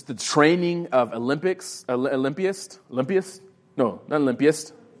just the training of Olympians? Thank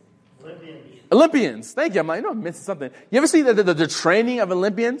you. I'm like, I'm missing something. You ever see the training of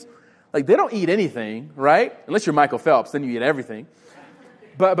Olympians? Like, they don't eat anything, right? Unless you're Michael Phelps, then you eat everything.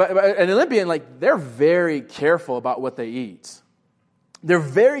 But an Olympian, like, they're very careful about what they eat. They're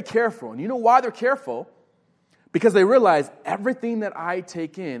very careful. And you know why they're careful? Because they realize everything that I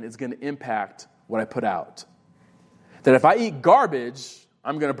take in is going to impact what I put out. That if I eat garbage,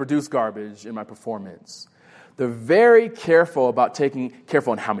 I'm going to produce garbage in my performance. They're very careful about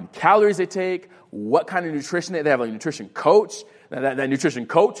careful on how many calories they take, what kind of nutrition they have a nutrition coach. That nutrition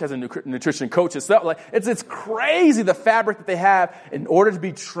coach has a nutrition coach itself. Like, it's crazy the fabric that they have in order to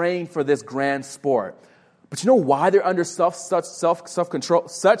be trained for this grand sport. But you know why they're under such self-control?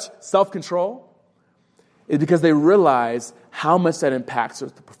 Is because they realize how much that impacts the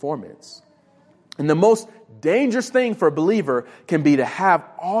performance. And the most dangerous thing for a believer can be to have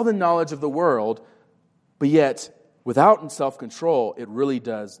all the knowledge of the world, but yet, without self-control, it really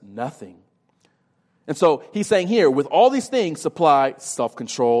does nothing. And so he's saying here, with all these things, supply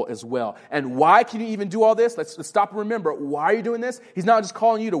self-control as well. And why can you even do all this? Let's stop and remember, why are you doing this? He's not just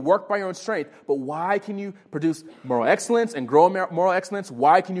calling you to work by your own strength, but why can you produce moral excellence and grow in moral excellence?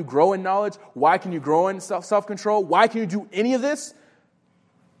 Why can you grow in knowledge? Why can you grow in self-control? Why can you do any of this?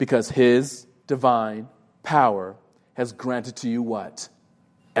 Because his divine power has granted to you what?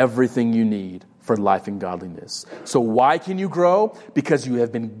 Everything you need for life and godliness. So why can you grow? Because you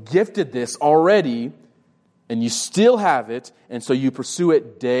have been gifted this already, and you still have it, and so you pursue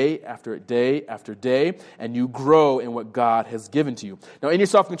it day after day after day, and you grow in what God has given to you. Now, in your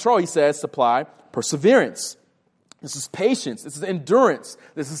self-control, he says, supply perseverance. This is patience. This is endurance.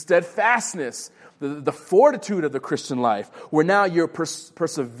 This is steadfastness. The fortitude of the Christian life, where now you're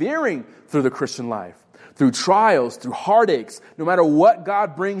persevering through the Christian life. Through trials, through heartaches, no matter what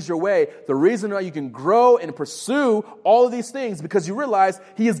God brings your way, the reason why you can grow and pursue all of these things because you realize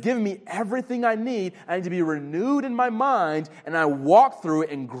He has given me everything I need. I need to be renewed in my mind, and I walk through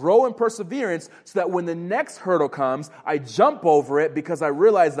it and grow in perseverance so that when the next hurdle comes, I jump over it because I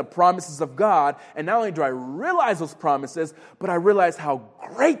realize the promises of God. And not only do I realize those promises, but I realize how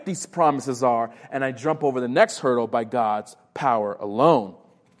great these promises are, and I jump over the next hurdle by God's power alone.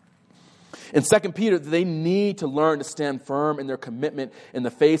 In 2 Peter, they need to learn to stand firm in their commitment in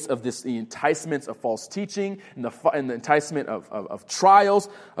the face of the enticements of false teaching, and the enticement of trials,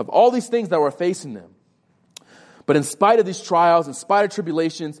 of all these things that were facing them. But in spite of these trials, in spite of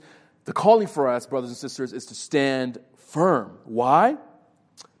tribulations, the calling for us, brothers and sisters, is to stand firm. Why?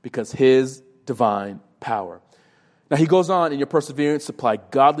 Because His divine power. Now he goes on, in your perseverance, supply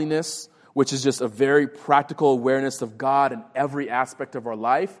godliness, which is just a very practical awareness of God in every aspect of our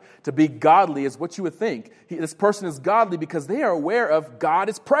life. To be godly is what you would think. This person is godly because they are aware of God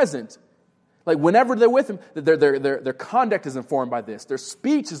is present. Like whenever they're with Him, their conduct is informed by this. Their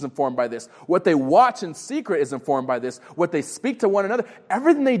speech is informed by this. What they watch in secret is informed by this. What they speak to one another,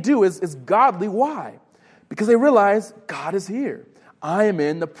 everything they do is godly. Why? Because they realize God is here. I am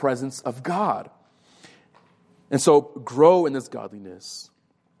in the presence of God. And so grow in this godliness.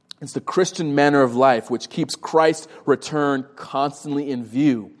 It's the Christian manner of life which keeps Christ's return constantly in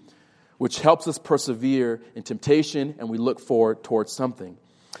view, which helps us persevere in temptation, and we look forward towards something.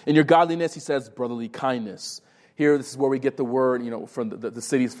 In your godliness, he says, brotherly kindness. Here, this is where we get the word, from the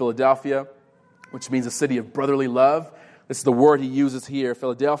city of Philadelphia, which means a city of brotherly love. This is the word he uses here,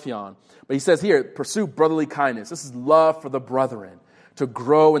 Philadelphion. But he says here, pursue brotherly kindness. This is love for the brethren, to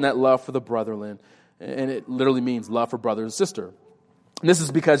grow in that love for the brethren. And it literally means love for brother and sister. And this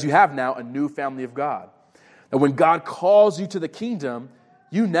is because you have now a new family of God. And when God calls you to the kingdom,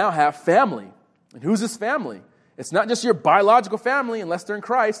 you now have family. And who's this family? It's not just your biological family, unless they're in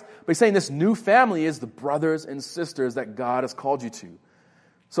Christ, but he's saying this new family is the brothers and sisters that God has called you to.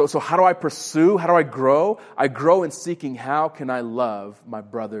 So how do I pursue? How do I grow? I grow in seeking how can I love my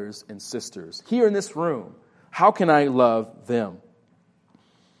brothers and sisters here in this room. How can I love them?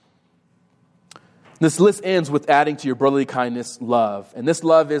 This list ends with adding to your brotherly kindness love. And this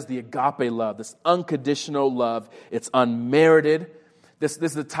love is the agape love, this unconditional love. It's unmerited. This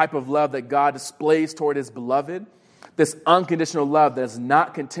is the type of love that God displays toward his beloved. This unconditional love that is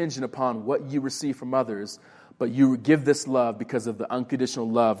not contingent upon what you receive from others, but you give this love because of the unconditional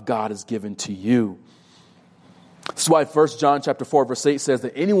love God has given to you. This is why 1 John chapter 4, verse 8 says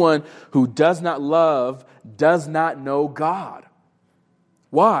that anyone who does not love does not know God.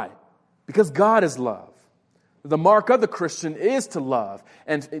 Why? Because God is love. The mark of the Christian is to love.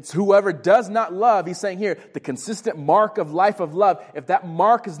 And it's whoever does not love, he's saying here, the consistent mark of life of love. If that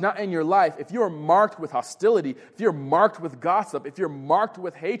mark is not in your life, if you are marked with hostility, if you're marked with gossip, if you're marked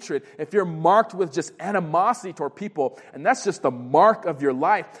with hatred, if you're marked with just animosity toward people, and that's just the mark of your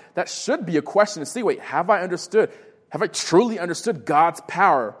life, that should be a question to see, wait, have I understood? Have I truly understood God's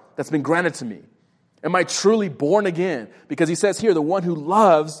power that's been granted to me? Am I truly born again? Because he says here, the one who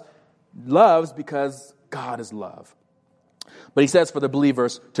loves because God is love. But he says for the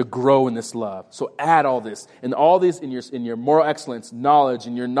believers to grow in this love. So add all this. And all this in your moral excellence, knowledge,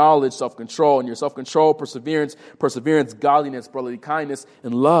 in your knowledge, self-control, in your self-control, perseverance, godliness, brotherly kindness,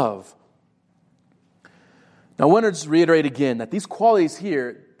 and love. Now I want to just reiterate again that these qualities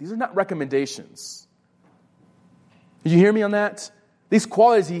here, these are not recommendations. Did you hear me on that? These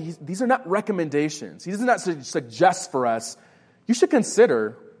qualities, these are not recommendations. He does not suggest for us, you should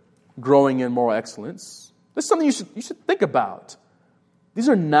consider growing in moral excellence. This is something you should think about. These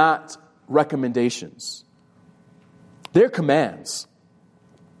are not recommendations. They're commands.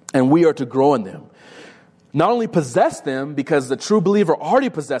 And we are to grow in them. Not only possess them because the true believer already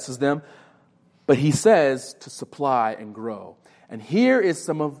possesses them, but he says to supply and grow. And here is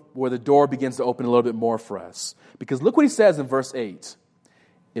some of where the door begins to open a little bit more for us. Because look what he says in verse 8.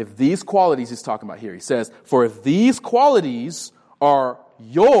 If these qualities he's talking about here, he says, for if these qualities are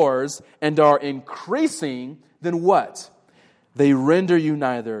yours and are increasing, then what? They render you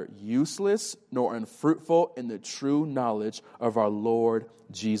neither useless nor unfruitful in the true knowledge of our Lord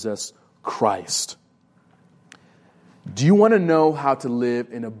Jesus Christ. Do you want to know how to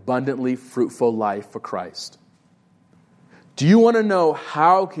live an abundantly fruitful life for Christ? Do you want to know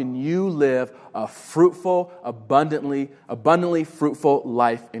how can you live a fruitful, abundantly fruitful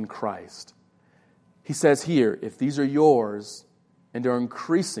life in Christ? He says here, if these are yours and are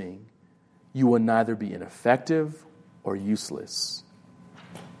increasing, you will neither be ineffective or useless.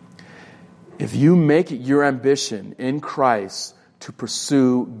 If you make it your ambition in Christ to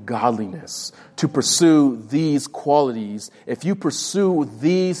pursue godliness, to pursue these qualities, if you pursue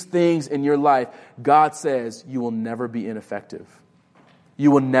these things in your life, God says you will never be ineffective.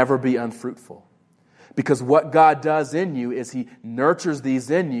 You will never be unfruitful. Because what God does in you is he nurtures these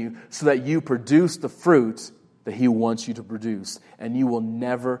in you so that you produce the fruit that he wants you to produce, and you will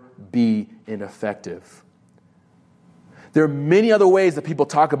never be ineffective. There are many other ways that people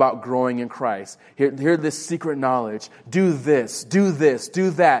talk about growing in Christ. Hear this secret knowledge. Do this, do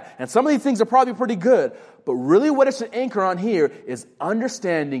that. And some of these things are probably pretty good, but really what it should anchor on here is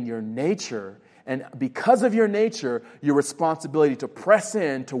understanding your nature, and because of your nature, your responsibility to press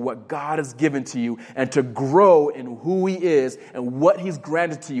in to what God has given to you and to grow in who he is and what he's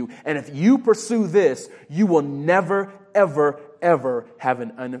granted to you. And if you pursue this, you will never, ever, ever have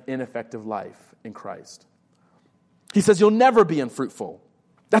an ineffective life in Christ. He says you'll never be unfruitful.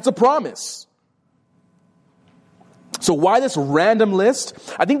 That's a promise. So why this random list?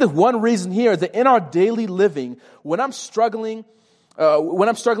 I think the one reason here is that in our daily living, when I'm struggling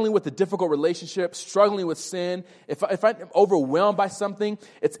with a difficult relationship, struggling with sin, if I'm overwhelmed by something,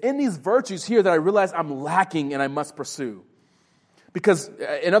 it's in these virtues here that I realize I'm lacking and I must pursue. Because,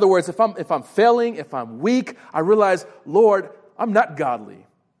 in other words, if I'm failing, if I'm weak, I realize, Lord, I'm not godly.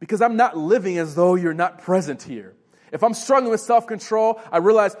 because I'm not living as though you're not present here. If I'm struggling with self-control, I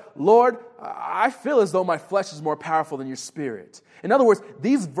realize, Lord, I feel as though my flesh is more powerful than your spirit. In other words,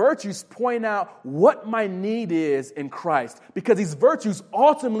 these virtues point out what my need is in Christ, because these virtues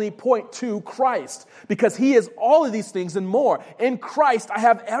ultimately point to Christ, because he is all of these things and more. In Christ, I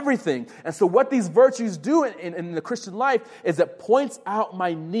have everything. And so what these virtues do in the Christian life is it points out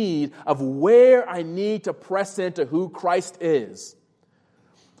my need of where I need to press into who Christ is.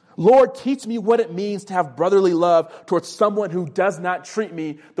 Lord, teach me what it means to have brotherly love towards someone who does not treat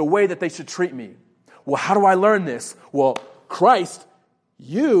me the way that they should treat me. Well, how do I learn this? Well, Christ,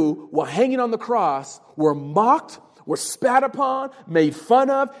 you, while hanging on the cross, were mocked, were spat upon, made fun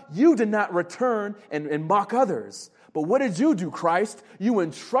of. You did not return and mock others. But what did you do, Christ? You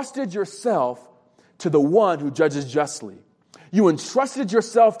entrusted yourself to the one who judges justly. You entrusted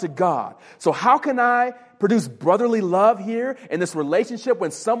yourself to God. So how can I produce brotherly love here in this relationship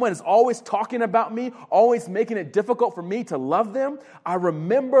when someone is always talking about me, always making it difficult for me to love them? I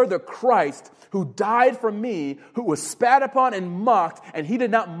remember the Christ who died for me, who was spat upon and mocked, and he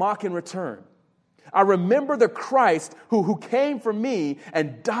did not mock in return. I remember the Christ who came for me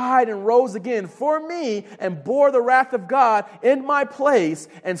and died and rose again for me and bore the wrath of God in my place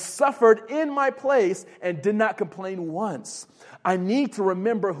and suffered in my place and did not complain once. I need to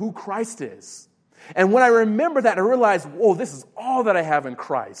remember who Christ is. And when I remember that, I realize, whoa, this is all that I have in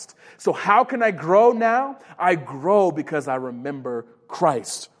Christ. So how can I grow now? I grow because I remember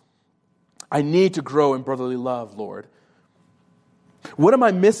Christ. I need to grow in brotherly love, Lord. What am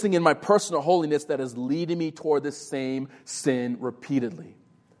I missing in my personal holiness that is leading me toward this same sin repeatedly?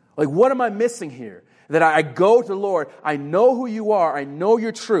 Like, what am I missing here? That I go to the Lord, I know who you are, I know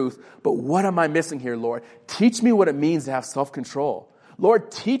your truth, but what am I missing here, Lord? Teach me what it means to have self-control.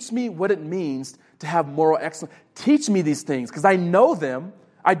 Lord, teach me what it means to have moral excellence. Teach me these things, because I know them,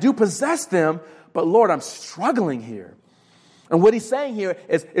 I do possess them, but Lord, I'm struggling here. And what he's saying here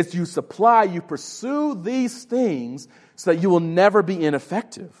is you pursue these things so that you will never be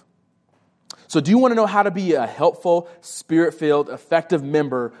ineffective. So do you want to know how to be a helpful, spirit-filled, effective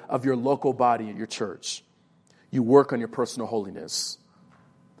member of your local body at your church? You work on your personal holiness.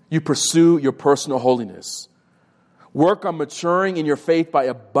 You pursue your personal holiness. Work on maturing in your faith by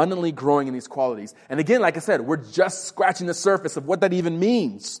abundantly growing in these qualities. And again, like I said, we're just scratching the surface of what that even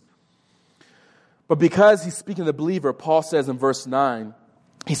means. But because he's speaking to the believer, Paul says in verse 9,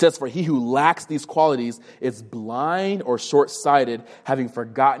 he says, "For he who lacks these qualities is blind or short-sighted, having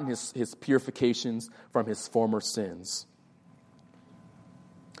forgotten his purifications from his former sins."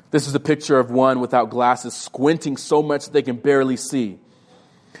 This is a picture of one without glasses, squinting so much that they can barely see.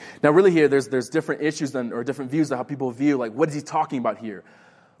 Now, really here, there's different issues or different views of how people view, like, what is he talking about here?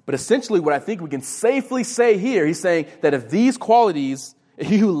 But essentially, what I think we can safely say here, he's saying that if these qualities,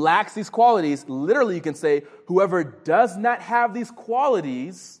 he who lacks these qualities, literally you can say, whoever does not have these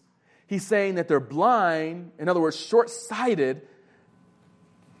qualities, he's saying that they're blind, in other words, short-sighted,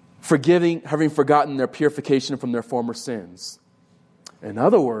 having forgotten their purification from their former sins. In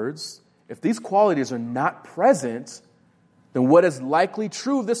other words, if these qualities are not present, then what is likely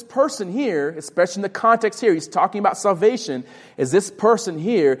true of this person here, especially in the context here, he's talking about salvation, is this person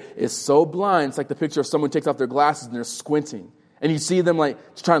here is so blind. It's like the picture of someone takes off their glasses and they're squinting. And you see them like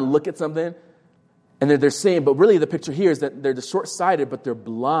just trying to look at something. And they're saying, but really the picture here is that they're just short-sighted, but they're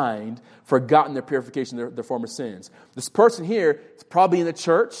blind, forgotten their purification, their former sins. This person here is probably in the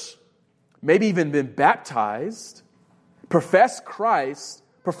church, maybe even been baptized, professed Christ,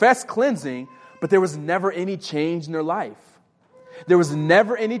 professed cleansing, but there was never any change in their life. There was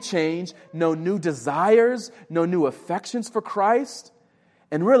never any change, no new desires, no new affections for Christ.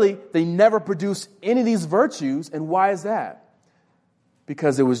 And really, they never produced any of these virtues. And why is that?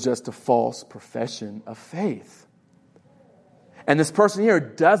 Because it was just a false profession of faith. And this person here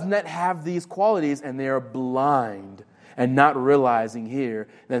does not have these qualities, and they are blind and not realizing here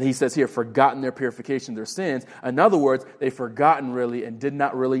that he says here, forgotten their purification of their sins. In other words, they've forgotten really and did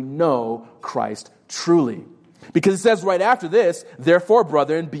not really know Christ truly. Because it says right after this, "Therefore,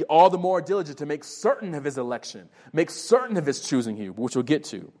 brethren, be all the more diligent to make certain of his election, make certain of his choosing you," which we'll get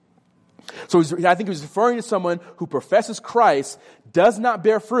to. So I think he's referring to someone who professes Christ, does not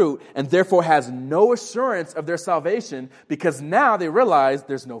bear fruit, and therefore has no assurance of their salvation, because now they realize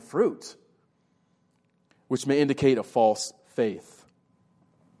there's no fruit, which may indicate a false faith.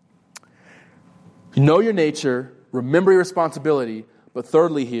 You know your nature, remember your responsibility, but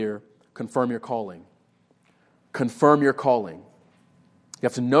thirdly here, confirm your calling. Confirm your calling. You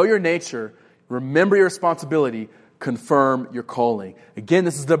have to know your nature, remember your responsibility, confirm your calling. Again,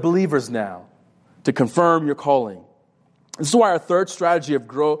 this is the believers now, to confirm your calling. This is why our third strategy of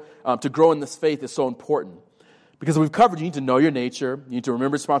to grow in this faith is so important. Because we've covered, you need to know your nature, you need to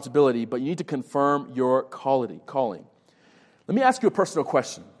remember responsibility, but you need to confirm your calling. Let me ask you a personal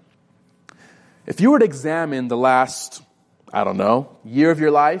question. If you were to examine the last, year of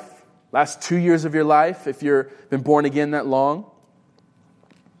your life, last 2 years of your life, if you've been born again that long,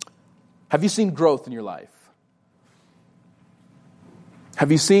 have you seen growth in your life?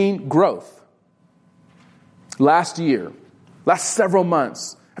 Have you seen growth? Last year, last several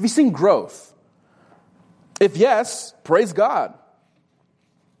months, have you seen growth? If yes, praise God.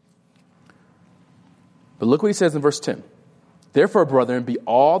 But look what he says in verse 10. Therefore, brethren, be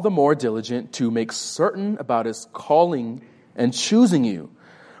all the more diligent to make certain about his calling and choosing you.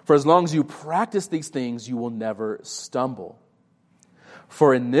 For as long as you practice these things, you will never stumble.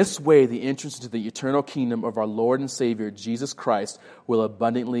 For in this way, the entrance into the eternal kingdom of our Lord and Savior, Jesus Christ, will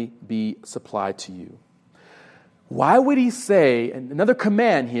abundantly be supplied to you. Why would he say, and another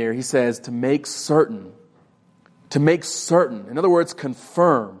command here, he says, to make certain. To make certain. In other words,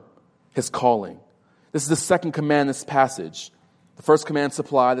 confirm his calling. This is the second command in this passage. The first command,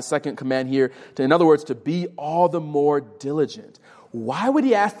 supply. The second command here, in other words, to be all the more diligent. Why would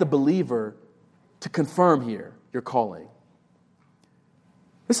he ask the believer to confirm here your calling?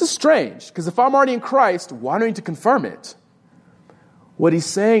 This is strange, because if I'm already in Christ, why do I need to confirm it? What he's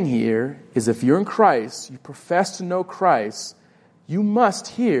saying here is if you're in Christ, you profess to know Christ, you must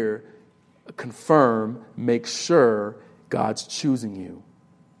here confirm, make sure God's choosing you.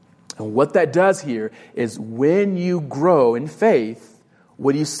 And what that does here is when you grow in faith,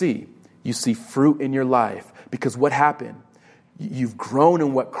 what do you see? You see fruit in your life. Because what happened? You've grown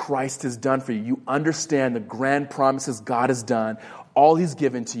in what Christ has done for you. You understand the grand promises God has done, all he's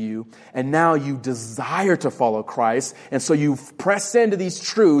given to you, and now you desire to follow Christ. And so you press into these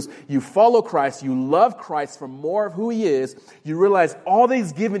truths, you follow Christ, you love Christ for more of who he is, you realize all that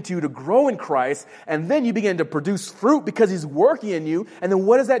he's given to you to grow in Christ, and then you begin to produce fruit because he's working in you. And then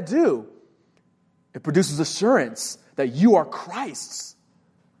what does that do? It produces assurance that you are Christ's.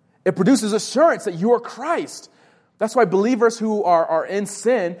 It produces assurance that you are Christ. That's why believers who are in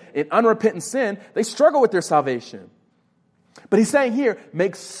sin, in unrepentant sin, they struggle with their salvation. But he's saying here,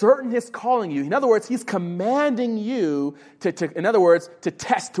 make certain his calling you. In other words, he's commanding you to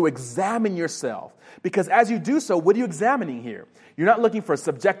test, to examine yourself. Because as you do so, what are you examining here? You're not looking for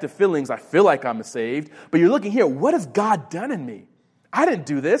subjective feelings, I feel like I'm saved, but you're looking here, what has God done in me? I didn't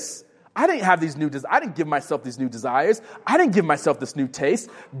do this. I didn't have these new desires. I didn't give myself these new desires. I didn't give myself this new taste.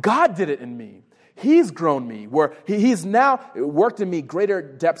 God did it in me. He's grown me, where he's now worked in me greater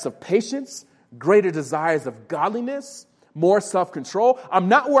depths of patience, greater desires of godliness, more self-control. I'm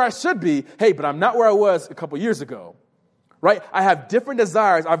not where I should be, but I'm not where I was a couple years ago, right? I have different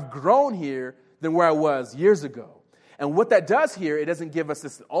desires. I've grown here than where I was years ago. And what that does here, it doesn't give us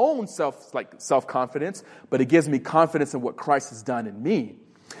its own self-confidence, but it gives me confidence in what Christ has done in me.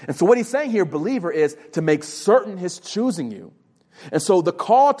 And so what he's saying here, believer, is to make certain his choosing you. And so the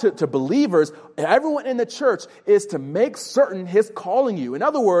call to believers, everyone in the church, is to make certain his calling you. In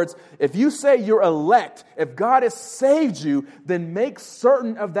other words, if you say you're elect, if God has saved you, then make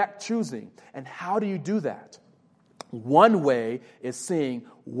certain of that choosing. And how do you do that? One way is seeing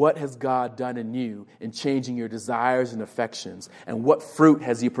what has God done in you in changing your desires and affections, and what fruit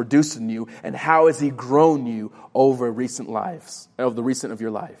has he produced in you, and how has he grown you over the recent of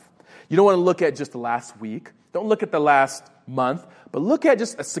your life. You don't want to look at just the last week. Don't look at the last month, but look at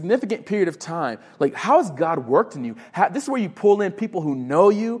just a significant period of time. Like, how has God worked in you? This is where you pull in people who know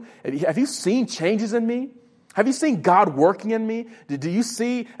you. Have you seen changes in me? Have you seen God working in me? Do you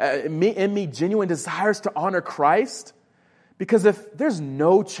see in me genuine desires to honor Christ? Because if there's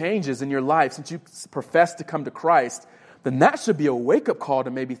no changes in your life since you profess to come to Christ, then that should be a wake-up call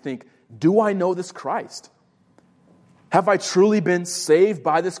to maybe think, do I know this Christ? Have I truly been saved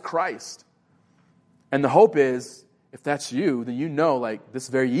by this Christ? And the hope is, if that's you, then you know, like this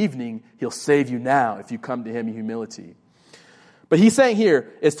very evening, he'll save you now if you come to him in humility. But he's saying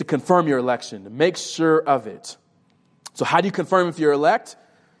here is to confirm your election, to make sure of it. So how do you confirm if you're elect?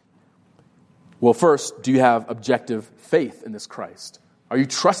 Well, first, do you have objective faith in this Christ? Are you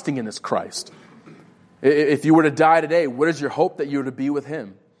trusting in this Christ? If you were to die today, what is your hope that you were to be with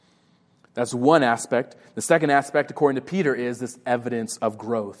him? That's one aspect. The second aspect, according to Peter, is this evidence of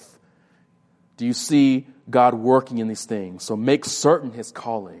growth. Do you see God working in these things? So make certain his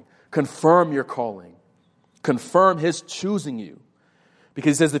calling. Confirm your calling. Confirm his choosing you.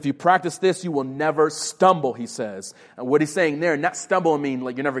 Because he says, if you practice this, you will never stumble, he says. And what he's saying there, not stumble, I mean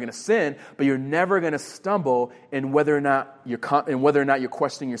like you're never going to sin, but you're never going to stumble in whether or not you're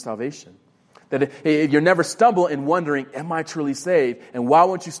questioning your salvation. That you're never stumble in wondering, am I truly saved? And why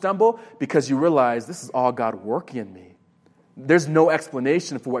won't you stumble? Because you realize this is all God working in me. There's no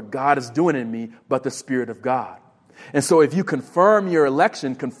explanation for what God is doing in me but the Spirit of God. And so if you confirm your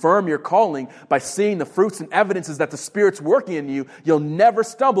election, confirm your calling by seeing the fruits and evidences that the Spirit's working in you, you'll never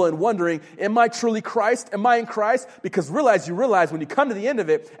stumble in wondering, am I truly Christ? Am I in Christ? Because you realize when you come to the end of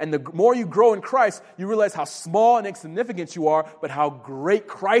it, and the more you grow in Christ, you realize how small and insignificant you are, but how great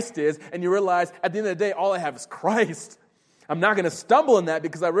Christ is. And you realize at the end of the day, all I have is Christ. I'm not going to stumble in that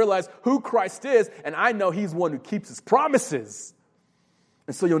because I realize who Christ is, and I know He's one who keeps His promises.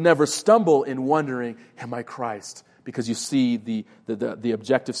 And so you'll never stumble in wondering, am I Christ? Because you see the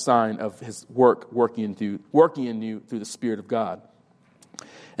objective sign of His working in you through the Spirit of God.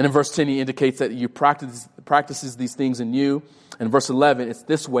 And in verse 10, He indicates that you practices these things in you. And in verse 11, it's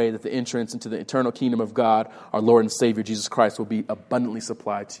this way that the entrance into the eternal kingdom of God, our Lord and Savior, Jesus Christ, will be abundantly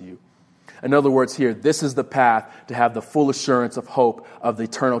supplied to you. In other words here, this is the path to have the full assurance of hope of the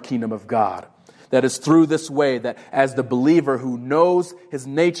eternal kingdom of God. That is through this way that as the believer who knows his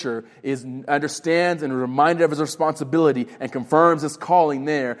nature, understands and is reminded of his responsibility and confirms his calling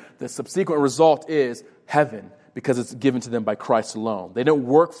there, the subsequent result is heaven, because it's given to them by Christ alone. They didn't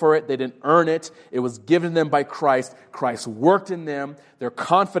work for it. They didn't earn it. It was given to them by Christ. Christ worked in them. They're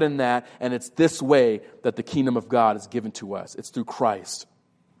confident in that. And it's this way that the kingdom of God is given to us. It's through Christ.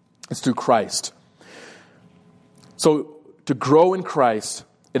 It's through Christ. So to grow in Christ,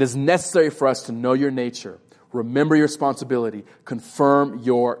 it is necessary for us to know your nature, remember your responsibility, confirm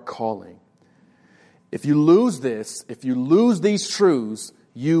your calling. If you lose this, if you lose these truths,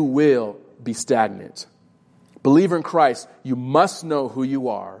 you will be stagnant. Believer in Christ, you must know who you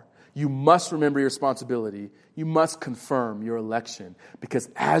are. You must remember your responsibility. You must confirm your election. Because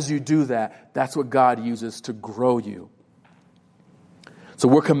as you do that, that's what God uses to grow you. So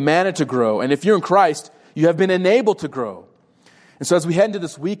we're commanded to grow. And if you're in Christ, you have been enabled to grow. And so as we head into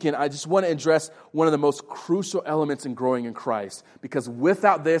this weekend, I just want to address one of the most crucial elements in growing in Christ. Because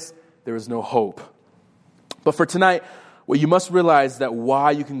without this, there is no hope. But for tonight, well, you must realize that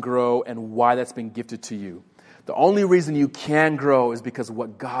why you can grow and why that's been gifted to you. The only reason you can grow is because of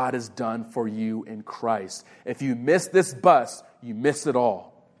what God has done for you in Christ. If you miss this bus, you miss it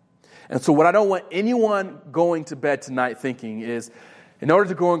all. And so what I don't want anyone going to bed tonight thinking is, in order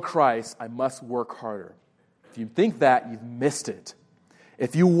to grow in Christ, I must work harder. If you think that, you've missed it.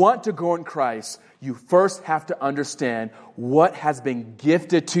 If you want to grow in Christ, you first have to understand what has been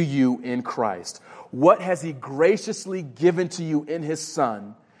gifted to you in Christ. What has He graciously given to you in His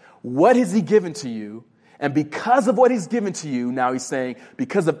Son? What has He given to you? And because of what He's given to you, now He's saying,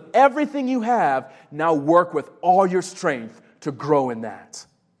 because of everything you have, now work with all your strength to grow in that.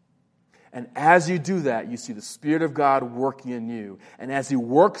 And as you do that, you see the Spirit of God working in you. And as He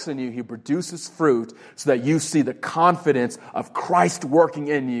works in you, He produces fruit so that you see the confidence of Christ working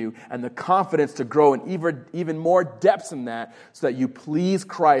in you and the confidence to grow in even more depths in that so that you please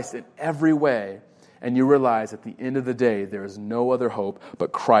Christ in every way. And you realize at the end of the day, there is no other hope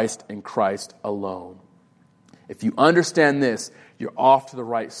but Christ and Christ alone. If you understand this, you're off to the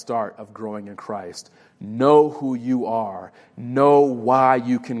right start of growing in Christ. Know who you are. Know why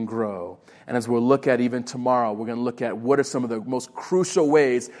you can grow. And as we'll look at even tomorrow, we're going to look at what are some of the most crucial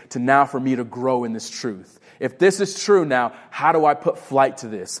ways for me to grow in this truth. If this is true now, how do I put flight to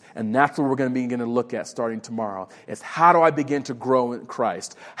this? And that's what we're going to begin to look at starting tomorrow. Is how do I begin to grow in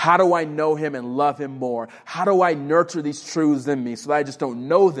Christ? How do I know Him and love Him more? How do I nurture these truths in me so that I just don't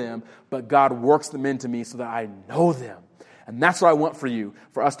know them, but God works them into me so that I know them? And that's what I want for you,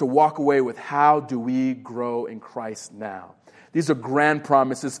 for us to walk away with how do we grow in Christ now. These are grand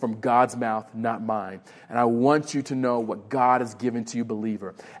promises from God's mouth, not mine. And I want you to know what God has given to you,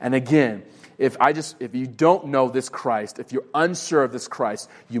 believer. And again, if you don't know this Christ, if you're unsure of this Christ,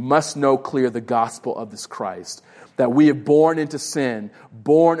 you must know clear the gospel of this Christ. That we are born into sin,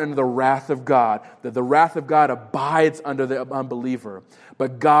 born under the wrath of God, that the wrath of God abides under the unbeliever.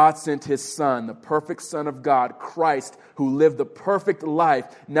 But God sent His Son, the perfect Son of God, Christ, who lived the perfect life,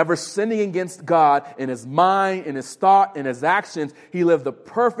 never sinning against God in His mind, in His thought, in His actions. He lived the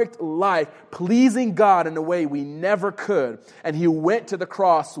perfect life, pleasing God in a way we never could. And He went to the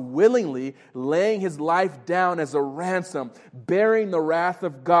cross willingly, laying His life down as a ransom, bearing the wrath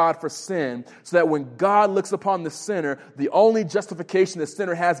of God for sin, so that when God looks upon the sinner, the only justification the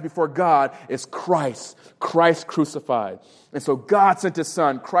sinner has before God is Christ crucified. And so God sent his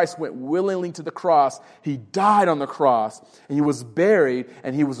son. Christ went willingly to the cross. He died on the cross, and he was buried,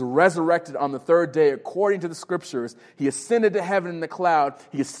 and he was resurrected on the third day according to the scriptures. He ascended to heaven in the cloud.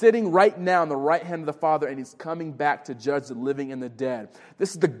 He is sitting right now on the right hand of the Father, and he's coming back to judge the living and the dead.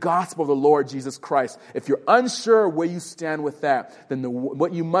 This is the gospel of the Lord Jesus Christ. If you're unsure where you stand with that, then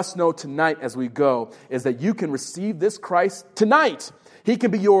what you must know tonight as we go is that you can receive this Christ tonight. He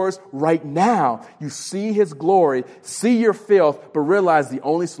can be yours right now. You see his glory, see your filth, but realize the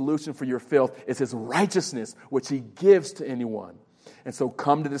only solution for your filth is his righteousness, which he gives to anyone. And so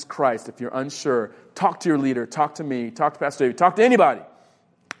come to this Christ. If you're unsure, talk to your leader, talk to me, talk to Pastor David, talk to anybody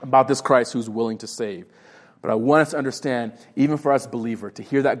about this Christ who's willing to save. But I want us to understand, even for us believers, to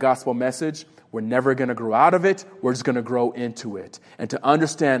hear that gospel message, we're never going to grow out of it. We're just going to grow into it. And to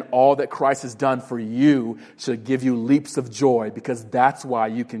understand all that Christ has done for you should give you leaps of joy, because that's why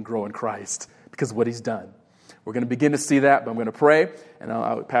you can grow in Christ, because of what he's done. We're going to begin to see that, but I'm going to pray, and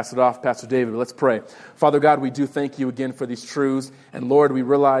I'll pass it off, Pastor David. But let's pray. Father God, we do thank you again for these truths. And Lord, we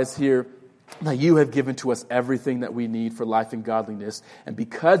realize here that you have given to us everything that we need for life and godliness. And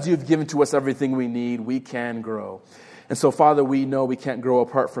because you've given to us everything we need, we can grow. And so, Father, we know we can't grow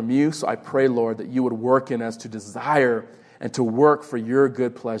apart from you. So I pray, Lord, that you would work in us to desire and to work for your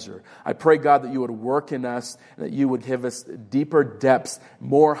good pleasure. I pray, God, that you would work in us, and that you would give us deeper depths,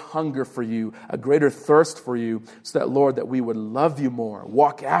 more hunger for you, a greater thirst for you, so that, Lord, that we would love you more,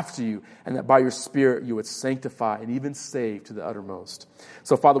 walk after you, and that by your Spirit you would sanctify and even save to the uttermost.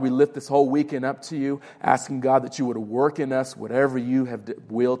 So, Father, we lift this whole weekend up to you, asking, God, that you would work in us whatever you have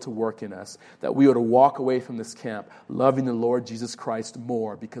willed to work in us, that we would walk away from this camp loving the Lord Jesus Christ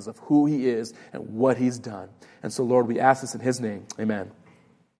more because of who he is and what he's done. And so, Lord, we ask this in his name. Amen.